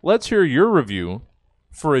 let's hear your review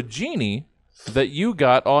for a genie that you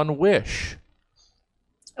got on Wish.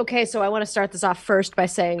 Okay, so I want to start this off first by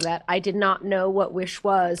saying that I did not know what Wish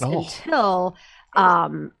was until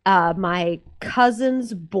my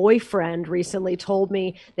cousin's boyfriend recently told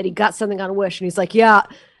me that he got something on Wish, and he's like, yeah,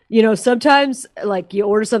 you know, sometimes like you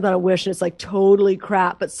order something on Wish and it's like totally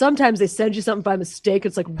crap, but sometimes they send you something by mistake.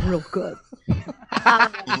 It's like real good.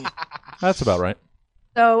 That's about right.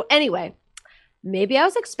 So anyway, maybe I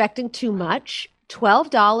was expecting too much.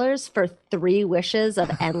 $12 for 3 wishes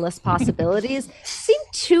of endless possibilities seemed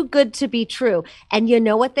too good to be true. And you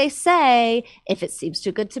know what they say, if it seems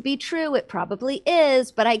too good to be true, it probably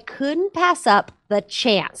is, but I couldn't pass up the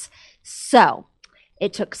chance. So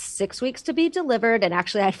it took 6 weeks to be delivered, and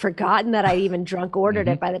actually I'd forgotten that I even drunk ordered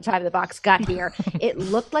it by the time the box got here. It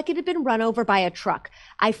looked like it had been run over by a truck.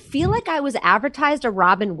 I feel like I was advertised a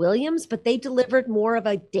Robin Williams, but they delivered more of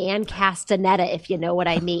a Dan Castaneda, if you know what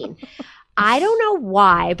I mean. I don't know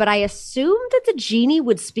why, but I assumed that the genie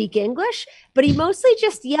would speak English, but he mostly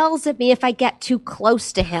just yells at me if I get too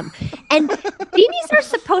close to him. And genies are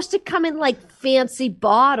supposed to come in like fancy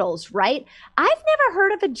bottles, right? I've never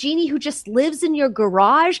heard of a genie who just lives in your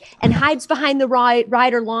garage and hides behind the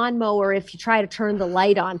rider lawnmower if you try to turn the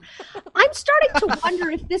light on. I'm starting to wonder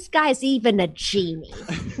if this guy's even a genie.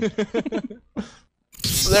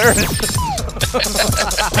 There it is.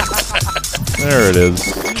 There it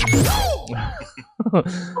is. What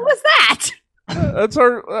was that? That's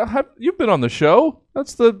our. You've been on the show.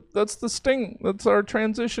 That's the sting. That's our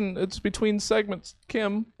transition. It's between segments.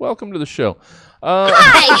 Kim, welcome to the show.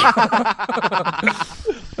 Hi.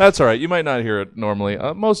 That's all right. You might not hear it normally.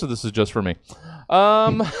 Most of this is just for me.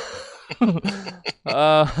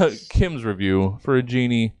 Kim's review for a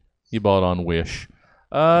genie you bought on Wish.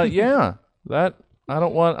 Yeah, that.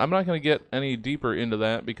 I'm not going to get any deeper into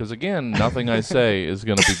that because, again, nothing I say is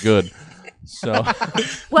going to be good. So,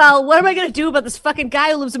 well, what am I going to do about this fucking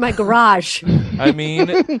guy who lives in my garage? I mean,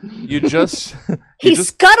 he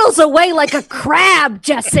scuttles away like a crab,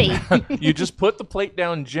 Jesse. You just put the plate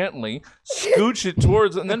down gently, scooch it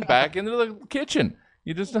towards, and then back into the kitchen.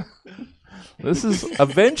 You just, this is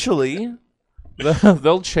eventually,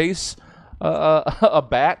 they'll chase a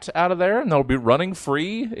bat out of there, and they'll be running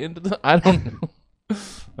free into the, I don't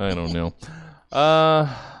know. By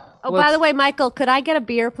the way, Michael, could I get a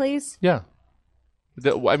beer, please? Yeah.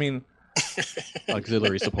 I mean,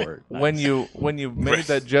 auxiliary support. When you made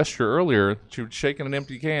that gesture earlier, you were shaking an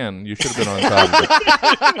empty can. You should have been on top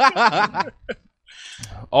of it.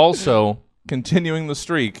 Also, continuing the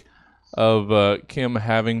streak of Kim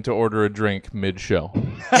having to order a drink mid-show. But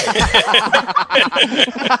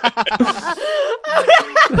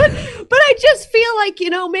I just feel like,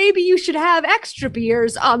 maybe you should have extra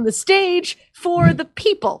beers on the stage for the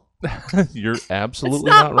people. You're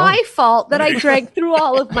absolutely not wrong. my fault that I drank through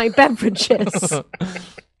all of my beverages.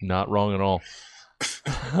 Not wrong at all.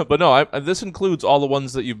 But no, this includes all the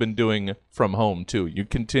ones that you've been doing from home, too. You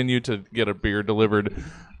continue to get a beer delivered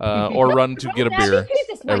or run to get a beer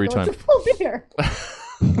every time. It's a full beer.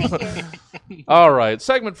 All right,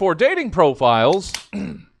 segment 4, dating profiles.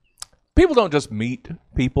 People don't just meet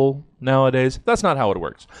people nowadays. That's not how it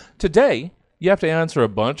works. Today, you have to answer a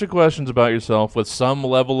bunch of questions about yourself with some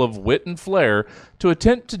level of wit and flair to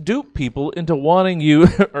attempt to dupe people into wanting you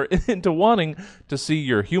or into wanting to see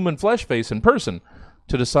your human flesh face in person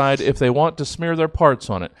to decide if they want to smear their parts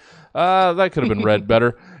on it. That could have been read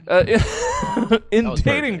better. In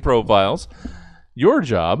dating profiles, your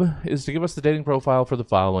job is to give us the dating profile for the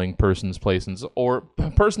following persons, places, or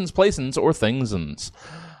thingsins.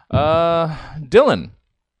 Dylan.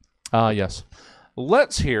 Yes.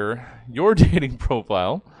 Let's hear your dating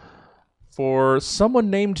profile for someone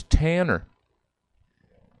named Tanner.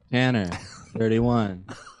 Tanner, 31.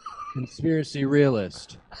 Conspiracy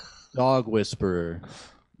realist. Dog whisperer.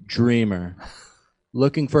 Dreamer.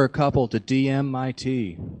 Looking for a couple to DM my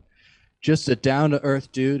tea. Just a down-to-earth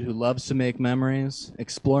dude who loves to make memories,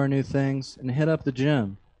 explore new things, and hit up the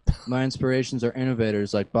gym. My inspirations are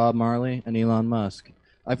innovators like Bob Marley and Elon Musk.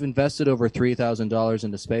 I've invested over $3,000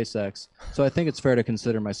 into SpaceX, so I think it's fair to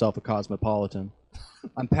consider myself a cosmopolitan.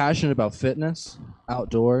 I'm passionate about fitness,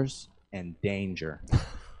 outdoors, and danger.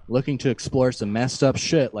 Looking to explore some messed up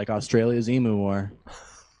shit like Australia's Emu War.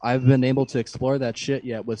 I've been able to explore that shit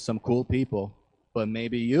yet with some cool people. But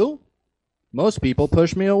maybe you? Most people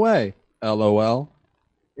push me away. LOL.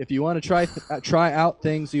 If you want to try out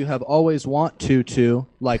things you have always want to,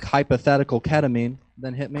 like hypothetical ketamine,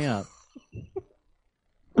 then hit me up.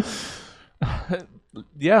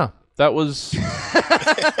 Yeah, that was.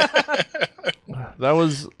 That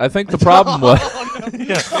was. I think the problem was.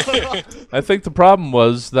 Yeah. I think the problem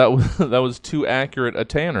was that was too accurate a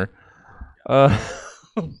Tanner.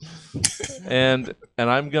 And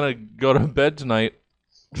I'm gonna go to bed tonight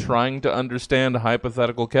trying to understand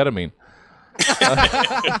hypothetical ketamine.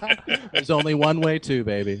 There's only one way to,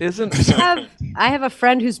 baby. I have a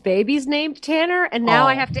friend whose baby's named Tanner, and now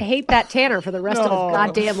I have to hate that Tanner for the rest of his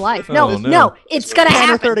goddamn life. No, it's gonna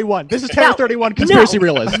Tanner happen. 31. This is Tanner 31 conspiracy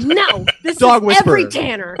realist. No, this Dog is every whisperer.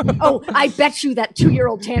 Tanner. Oh, I bet you that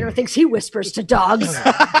 2-year-old Tanner thinks he whispers to dogs.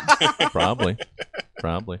 Probably.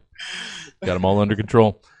 Got them all under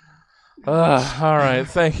control. All right.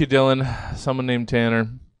 Thank you, Dylan. Someone named Tanner.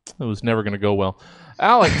 It was never going to go well.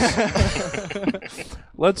 Alex,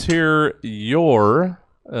 let's hear your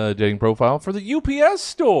dating profile for the UPS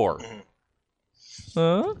store.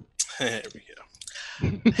 Huh? There we go.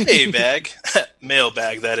 Hey, bag.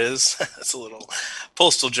 Mailbag, that is. That's a little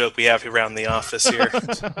postal joke we have around the office here.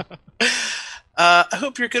 I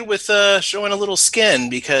hope you're good with showing a little skin,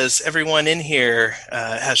 because everyone in here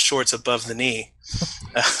has shorts above the knee.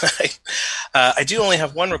 I do only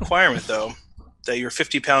have one requirement, though, that you're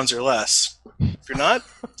 50 pounds or less. If you're not,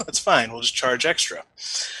 that's fine. We'll just charge extra.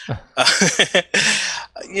 And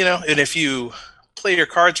if you play your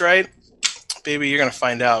cards right, baby, you're going to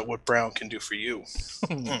find out what Brown can do for you.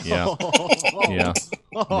 Yeah.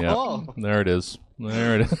 There it is.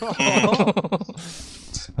 Not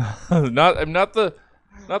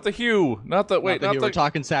the hue. We're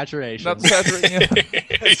talking saturation. Not the saturation.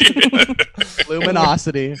 Yeah.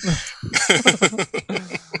 Luminosity.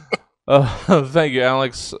 Thank you,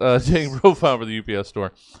 Alex. Dating profile for the UPS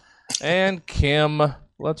store. And Kim,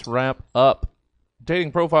 let's wrap up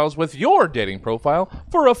dating profiles with your dating profile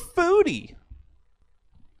for a foodie.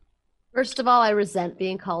 First of all, I resent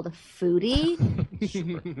being called a foodie.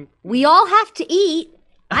 We all have to eat.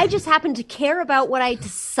 I just happen to care about what I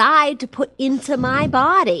decide to put into my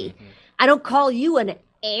body. I don't call you an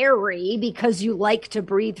airy because you like to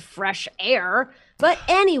breathe fresh air. But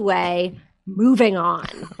anyway, moving on.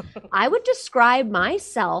 I would describe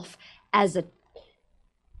myself as a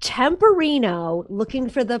Temporino looking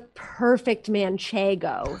for the perfect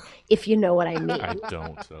manchego, if you know what I mean. I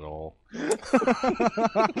don't at all. It's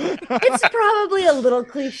probably a little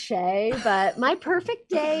cliche, but my perfect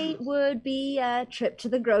day would be a trip to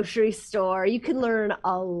the grocery store. You can learn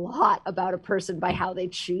a lot about a person by how they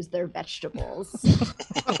choose their vegetables.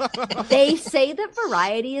 They say that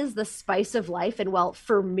variety is the spice of life, and well,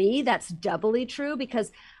 for me, that's doubly true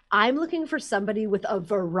because I'm looking for somebody with a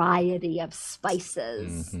variety of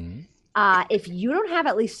spices. Mm-hmm. If you don't have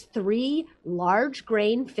at least 3 large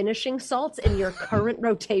grain finishing salts in your current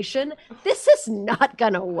rotation, this is not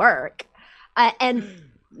going to work. And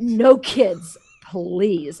no kids,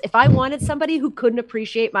 please. If I wanted somebody who couldn't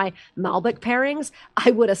appreciate my Malbec pairings,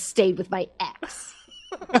 I would have stayed with my ex.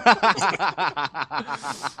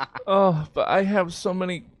 Oh, but I have so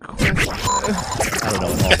many questions. I don't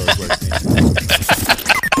know what all those words mean.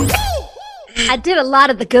 I did a lot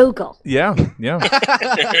of the Google. Yeah.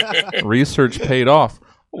 Research paid off.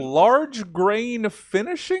 Large grain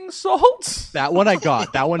finishing salts? That one I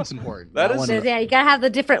got. That one's important. That is- one, Yeah, you gotta have the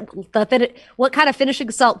different. What kind of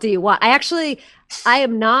finishing salt do you want? I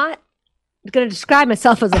am not gonna describe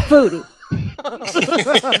myself as a foodie,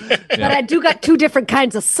 but I do got 2 different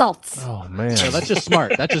kinds of salts. Oh, man. Yeah, that's just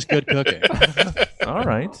smart. That's just good cooking. All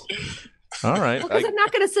right. Because I'm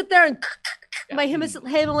not gonna sit there and my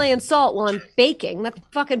Himalayan salt while I'm baking. That's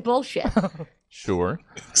fucking bullshit. Sure.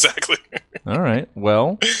 Exactly. All right.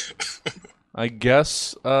 Well, I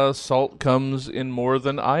guess salt comes in more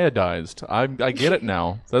than iodized. I get it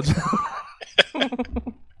now. That's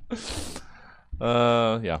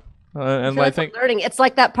yeah. And I think I'm learning. It's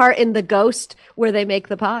like that part in The Ghost where they make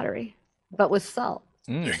the pottery, but with salt.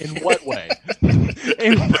 In what way? In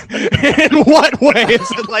what way is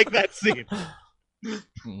it like that scene?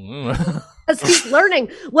 Because he's learning.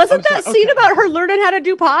 Wasn't that scene about her learning how to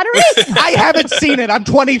do pottery? I haven't seen it. I'm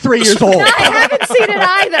 23 years old. I haven't seen it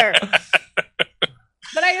either.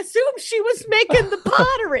 But I assumed she was making the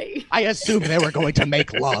pottery. I assumed they were going to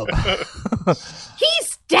make love.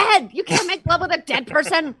 He's dead. You can't make love with a dead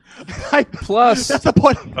person. Plus, that's the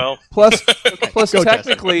point. Well, plus Go,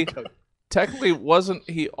 technically, Jesse. technically, wasn't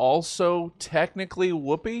he also technically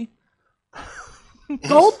Whoopi?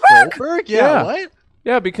 Goldberg? Goldberg? Yeah. Yeah. What?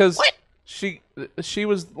 Yeah, because she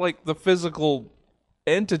was like the physical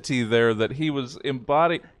entity there that he was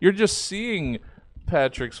embodying. You're just seeing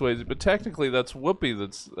Patrick Swayze, but technically that's Whoopi.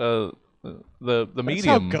 That's the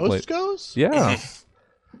medium. That's how Ghost goes? Yeah.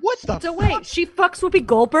 What the So wait, she fucks Whoopi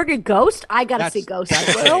Goldberg and Ghost? I gotta see Ghost.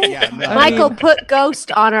 Yeah, no. Michael, put Ghost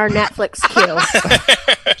on our Netflix queue.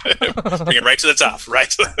 bring it right to the top.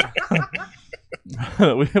 Right.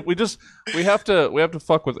 we have to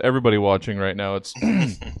fuck with everybody watching right now. It's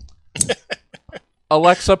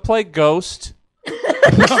Alexa, play Ghost.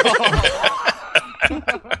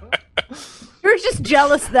 You're just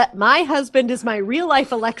jealous that my husband is my real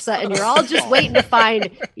life Alexa, and you're all just waiting to find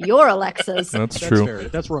your Alexas. That's true.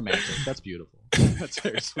 That's romantic. That's beautiful. That's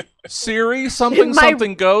very sweet. Siri, something My-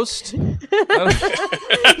 something Ghost.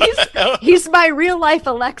 He's my real life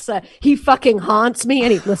Alexa. He fucking haunts me,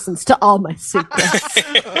 and he listens to all my secrets.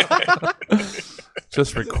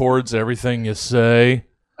 Just records everything you say.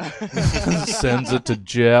 Sends it to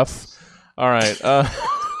Jeff. All right. Oh,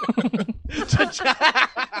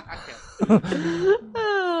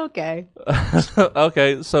 okay.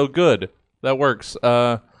 Okay, so good. That works.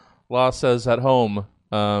 Law says at home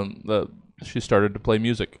she started to play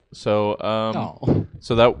music. So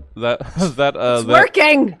so that It's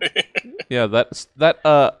working. yeah,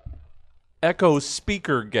 that echo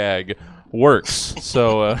speaker gag works.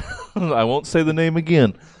 So I won't say the name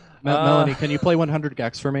again. Melanie, can you play 100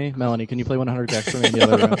 gags for me? Melanie, can you play 100 gags for me in the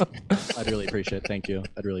other room? I'd really appreciate it. Thank you.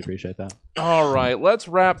 I'd really appreciate that. All right, let's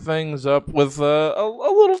wrap things up with a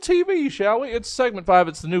little TV, shall we? It's segment 5.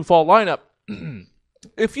 It's the new fall lineup.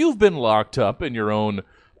 If you've been locked up in your own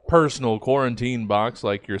personal quarantine box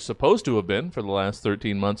like you're supposed to have been for the last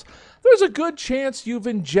 13 months, there's a good chance you've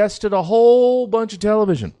ingested a whole bunch of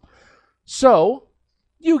television. So,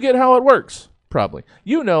 you get how it works. Probably.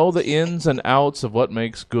 You know the ins and outs of what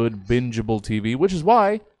makes good bingeable TV, which is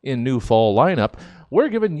why, in new fall lineup, we're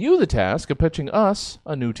giving you the task of pitching us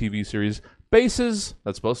a new TV series. Bases,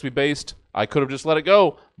 that's supposed to be based. I could have just let it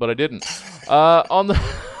go, but I didn't. On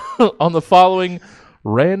the following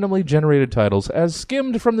randomly generated titles, as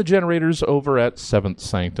skimmed from the generators over at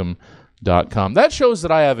seventhsanctum.com. That shows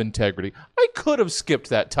that I have integrity. I could have skipped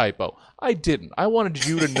that typo. I didn't. I wanted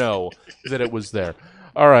you to know that it was there.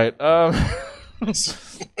 All right.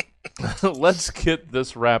 Let's get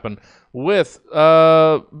this wrapping with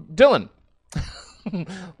Dylan.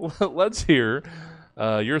 Let's hear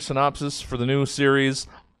your synopsis for the new series,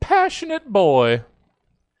 Passionate Boy.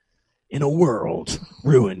 In a world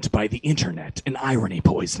ruined by the internet and irony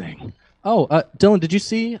poisoning. Oh, Dylan, did you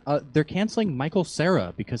see? They're canceling Michael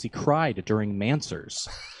Cera because he cried during Mansers.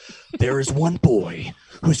 There is one boy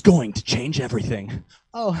who's going to change everything.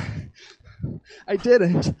 Oh, I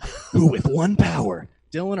didn't. Who with one power.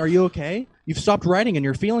 Dylan, are you okay? You've stopped writing in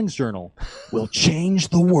your feelings journal. Will change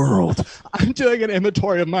the world. I'm doing an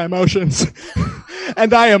inventory of my emotions,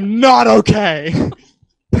 and I am not okay.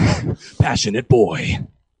 Passionate boy.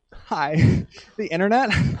 Hi, the internet.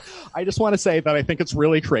 I just want to say that I think it's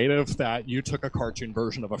really creative that you took a cartoon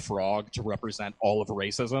version of a frog to represent all of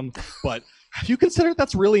racism, but have you considered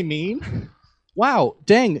that's really mean? Wow,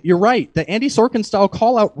 dang, you're right. The Andy Sorkin style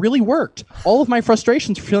call-out really worked. All of my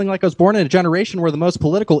frustrations for feeling like I was born in a generation where the most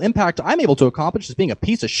political impact I'm able to accomplish is being a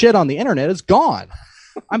piece of shit on the internet is gone.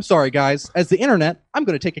 I'm sorry, guys. As the internet, I'm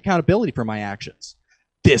going to take accountability for my actions.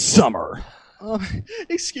 This summer.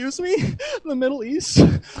 Excuse me? The Middle East?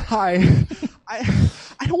 Hi.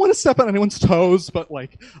 I don't want to step on anyone's toes, but, I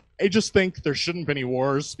just think there shouldn't be any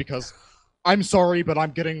wars because I'm sorry, but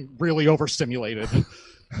I'm getting really overstimulated.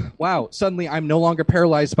 Wow, suddenly I'm no longer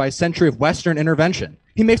paralyzed by a century of Western intervention.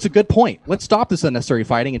 He makes a good point. Let's stop this unnecessary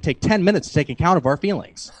fighting and take 10 minutes to take account of our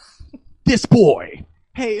feelings. This boy.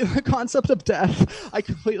 Hey, the concept of death. I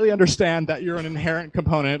completely understand that you're an inherent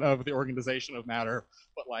component of the organization of matter,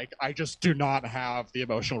 but I just do not have the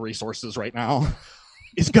emotional resources right now.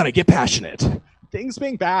 It's gonna get passionate. Things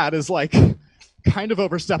being bad is kind of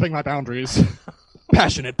overstepping my boundaries.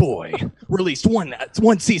 Passionate Boy, released one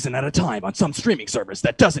season at a time on some streaming service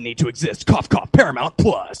that doesn't need to exist. Cough, cough, Paramount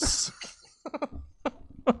Plus.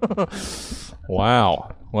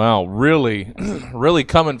 Wow, really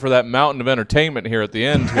coming for that mountain of entertainment here at the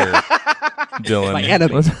end here. Dylan. My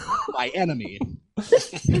enemy. My enemy.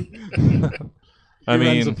 I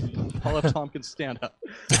Reruns mean, of Paul F. Tompkins stand up.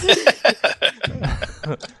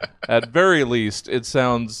 at very least, it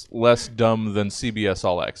sounds less dumb than CBS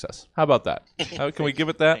All Access. How about that? Can we give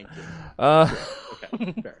it that?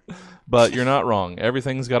 Okay, fair. But you're not wrong.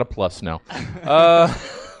 Everything's got a plus now.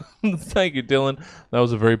 Thank you, Dylan. That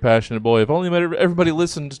was a very passionate boy. If only everybody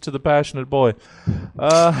listened to the passionate boy.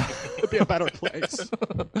 It'd be a better place.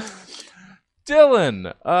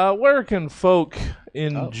 Dylan, where can folk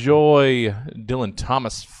enjoy Dylan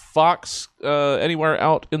Thomas Fox anywhere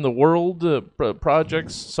out in the world?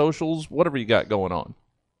 Projects, socials, whatever you got going on.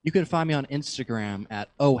 You can find me on Instagram at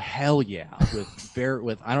oh hell yeah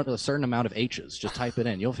with I don't know, a certain amount of H's. Just type it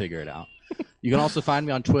in, you'll figure it out. You can also find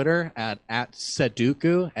me on Twitter at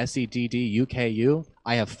Sedduku, SEDDUKU.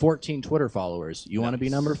 I have 14 Twitter followers. You want to be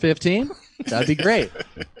number 15? That'd be great.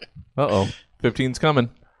 15's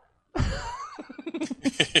coming.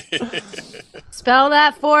 Spell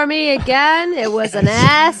that for me again. It was an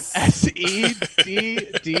S.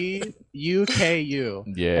 SEDDUKU.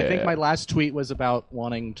 Yeah. I think my last tweet was about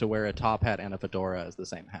wanting to wear a top hat and a fedora as the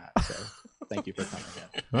same hat. So thank you for coming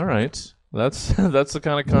in. All right. That's the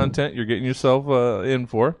kind of content you're getting yourself in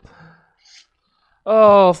for.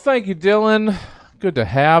 Oh, thank you, Dylan. Good to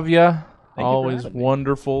have you. Always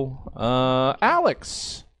wonderful.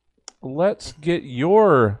 Alex, let's get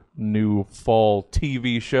your new fall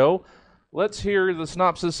TV show. Let's hear the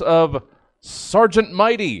synopsis of Sergeant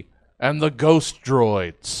Mighty and the Ghost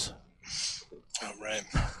Droids. All right.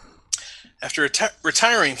 After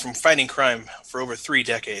retiring from fighting crime for over 3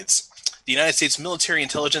 decades, the United States military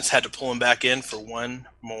intelligence had to pull him back in for one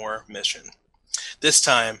more mission. This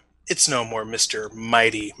time, it's no more Mr.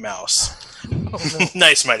 Mighty Mouse. Oh, no.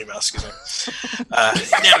 Nice Mighty Mouse, excuse me.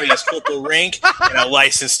 Now he has corporal rank and a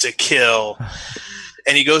license to kill.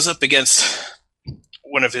 And he goes up against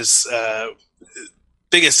one of his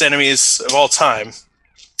biggest enemies of all time,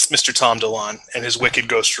 Mr. Tom DeLonge and his wicked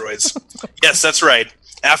ghost droids. Yes, that's right.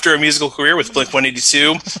 After a musical career with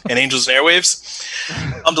Blink-182 and Angels and Airwaves,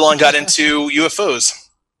 Tom DeLonge got into UFOs.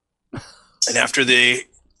 And after the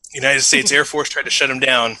United States Air Force tried to shut him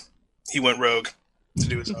down, he went rogue to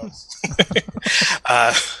do his own.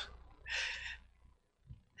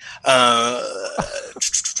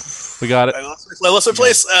 We got it. I lost my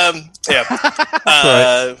place. Yeah.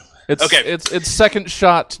 Right. It's, okay. It's second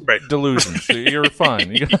shot delusion. So you're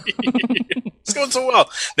fine. It's going so well.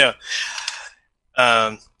 No.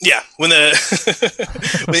 Yeah. When the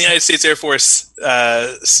when the United States Air Force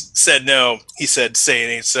said no, he said, "Say it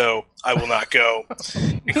ain't so. I will not go."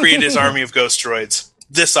 He created his army of ghost droids.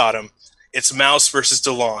 This autumn, it's Mouse versus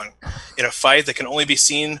DeLonge in a fight that can only be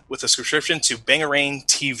seen with a subscription to Bangarang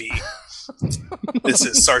TV. This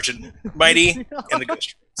is Sergeant Mighty and the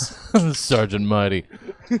Ghost Droids. Sergeant Mighty.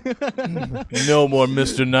 No more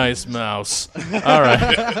Mr. Nice Mouse. All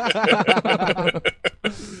right.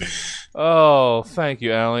 Oh, thank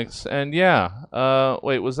you, Alex. And yeah,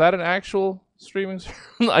 wait, was that an actual streaming service?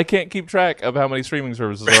 I can't keep track of how many streaming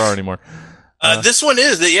services there are anymore. This one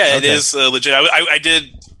is, yeah, it is legit. I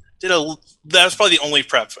did that was probably the only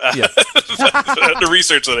prep, the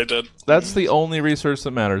research that I did. That's the only research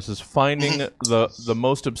that matters, is finding the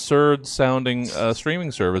most absurd sounding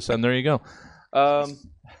streaming service, and there you go.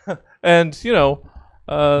 And you know,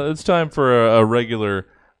 it's time for a regular,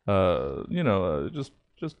 just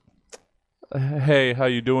hey, how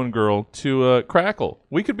you doing, girl? To Crackle.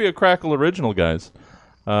 We could be a Crackle original, guys.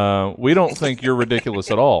 We don't think you're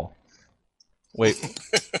ridiculous at all. Wait.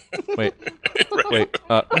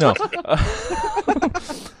 No.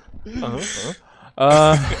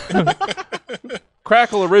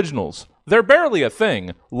 Crackle Originals. They're barely a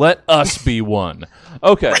thing. Let us be one.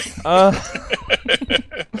 Okay.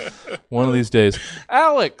 One of these days.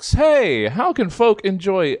 Alex, hey, how can folk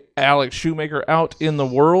enjoy Alex Shoemaker out in the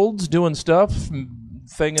world doing stuff,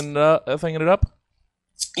 thinging it up?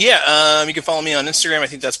 Yeah, you can follow me on Instagram. I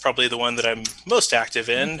think that's probably the one that I'm most active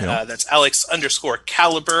in. Yeah. That's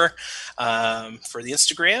Alex_Caliber for the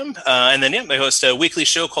Instagram. And then, I host a weekly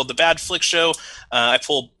show called The Bad Flick Show. I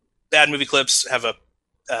pull bad movie clips, have a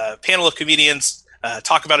panel of comedians,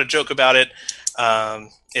 talk about a joke about it.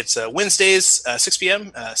 It's Wednesdays, 6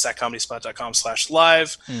 p.m.,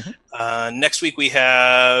 satcomedyspot.com/live. Mm-hmm. Next week we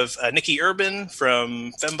have Nikki Urban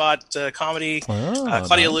from Fembot Comedy,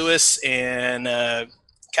 Claudia Lewis, and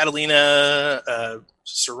Catalina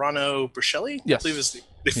Serrano Brichelli, yes. I believe is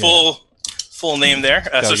the full name there.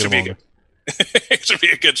 So it should be it should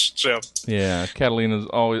be a good show. Yeah, Catalina's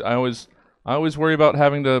always. I always worry about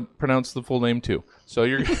having to pronounce the full name too. So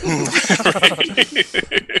you're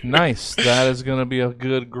nice. That is going to be a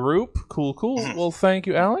good group. Cool. Well, thank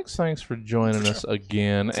you, Alex. Thanks for joining us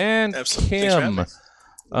again. And Absolutely.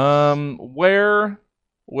 Kim, where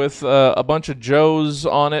with a bunch of Joes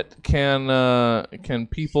on it can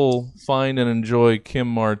people find and enjoy Kim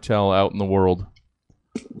Martell out in the world?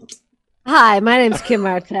 Hi, my name's Kim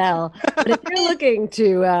Martell. But if you're looking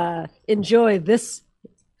to enjoy this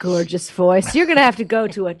gorgeous voice, you're going to have to go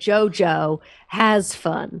to a JoJo Has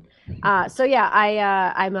Fun. So yeah,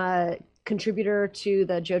 I'm a contributor to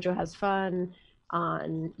the JoJo Has Fun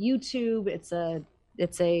on YouTube. It's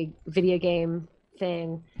a video game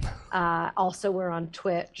thing. Also, we're on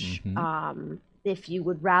Twitch. If you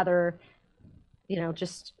would rather,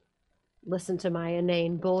 just listen to my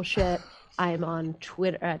inane bullshit, I'm on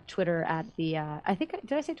Twitter at the I think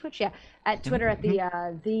did I say Twitch? Yeah, at Twitter at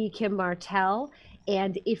the Kim Martell.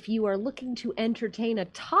 And if you are looking to entertain a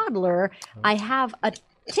toddler, I have a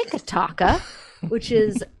TikToker, which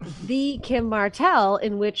is the Kim Martell,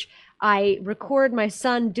 in which I record my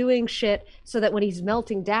son doing shit so that when he's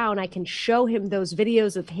melting down, I can show him those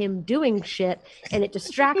videos of him doing shit, and it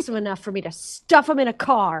distracts him enough for me to stuff him in a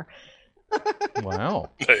car.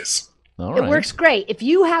 Wow. Nice. All It right. works great. If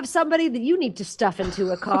you have somebody that you need to stuff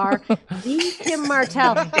into a car, the Kim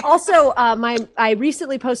Martell. Also, I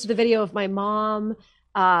recently posted a video of my mom,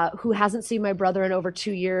 who hasn't seen my brother in over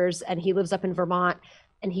 2 years, and he lives up in Vermont,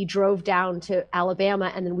 and he drove down to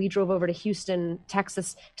Alabama, and then we drove over to Houston,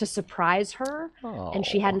 Texas to surprise her. And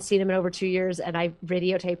she hadn't seen him in over 2 years, and I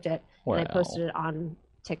videotaped it, and I posted it on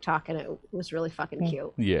TikTok, and it was really fucking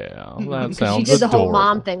cute. Yeah, that sounds She did the whole adorable.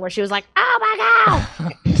 mom thing where she was like, "Oh my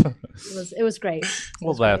god!" It was great.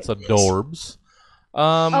 Well, that's adorbs.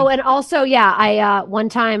 Oh, and also, yeah, I one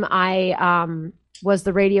time I was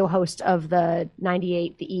the radio host of the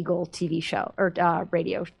 98 The Eagle TV show or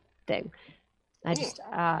radio thing. I just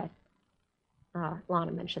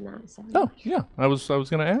Lana mentioned that. So. Oh, yeah. I was going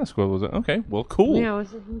to ask, what was it? Okay, well, cool. Yeah,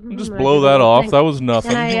 Just blow that off. That was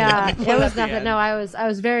nothing. And it was nothing. No, I was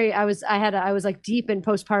like deep in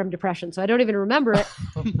postpartum depression, so I don't even remember it.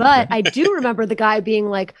 But I do remember the guy being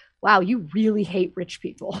like, "Wow, you really hate rich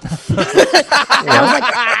people." And I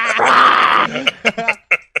was like,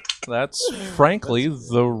 That's frankly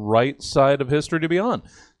the right side of history to be on.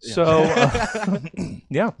 So,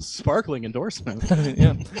 yeah. Sparkling endorsement.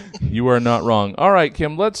 Yeah, you are not wrong. All right,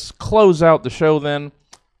 Kim, let's close out the show then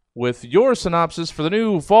with your synopsis for the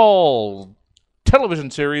new fall television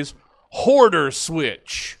series, Hoarder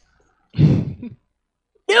Switch.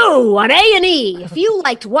 "No, on A&E, if you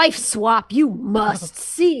liked Wife Swap, you must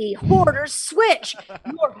see Hoarder Switch."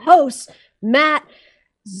 Your host, Matt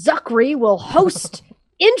Zuckery, will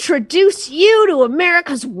introduce you to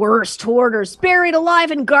America's worst hoarders, buried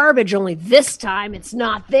alive in garbage, only this time it's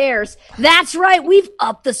not theirs. That's right, we've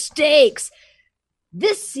upped the stakes.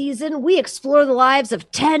 This season, we explore the lives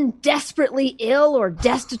of 10 desperately ill or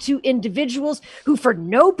destitute individuals who, for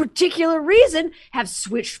no particular reason, have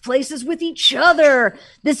switched places with each other.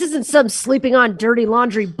 This isn't some sleeping on dirty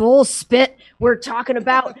laundry bullspit. We're talking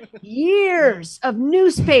about years of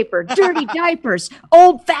newspaper, dirty diapers,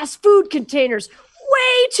 old fast food containers,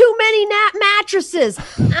 way too many mattresses.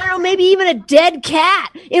 I don't know, maybe even a dead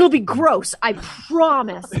cat. It'll be gross, I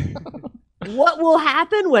promise. What will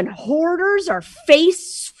happen when hoarders are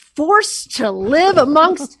forced to live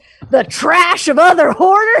amongst the trash of other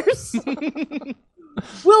hoarders?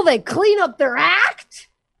 Will they clean up their act?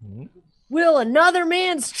 Will another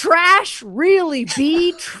man's trash really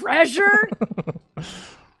be treasure?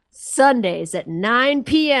 Sundays at 9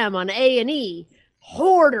 p.m. on A&E,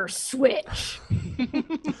 Hoarder Switch.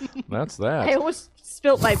 That's I that. almost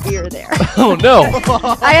spilt my beer there. Oh, no.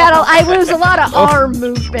 It was a lot of arm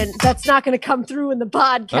movement. That's not going to come through in the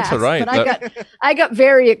podcast. That's all right. But I got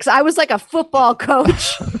very excited. I was like a football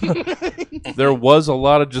coach. There was a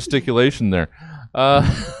lot of gesticulation there.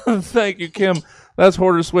 Thank you, Kim. That's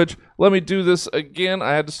Hoarder Switch. Let me do this again.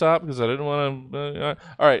 I had to stop because I didn't want to.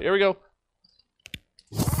 All right, here we go.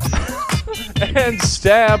 And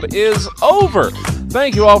Stab is over.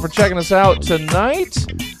 Thank you all for checking us out tonight.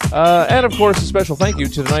 And, of course, a special thank you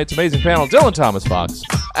to tonight's amazing panel, Dylan Thomas Fox,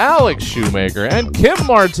 Alex Shoemaker, and Kim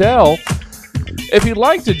Martell. If you'd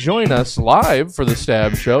like to join us live for the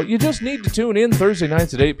Stab Show, you just need to tune in Thursday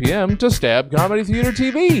nights at 8 p.m. to Stab Comedy Theater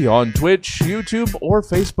TV on Twitch, YouTube, or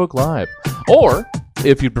Facebook Live. Or,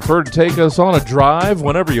 if you'd prefer to take us on a drive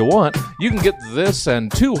whenever you want, you can get this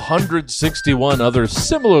and 261 other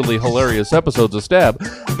similarly hilarious episodes of Stab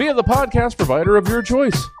via the podcast provider of your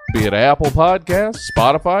choice, be it Apple Podcasts,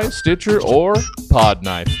 Spotify, Stitcher, or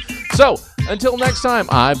Podknife. So, Until next time,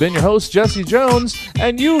 I've been your host, Jesse Jones,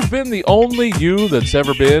 and you've been the only you that's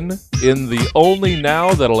ever been in the only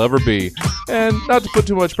now that'll ever be. And not to put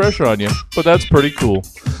too much pressure on you, but that's pretty cool.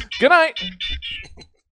 Good night.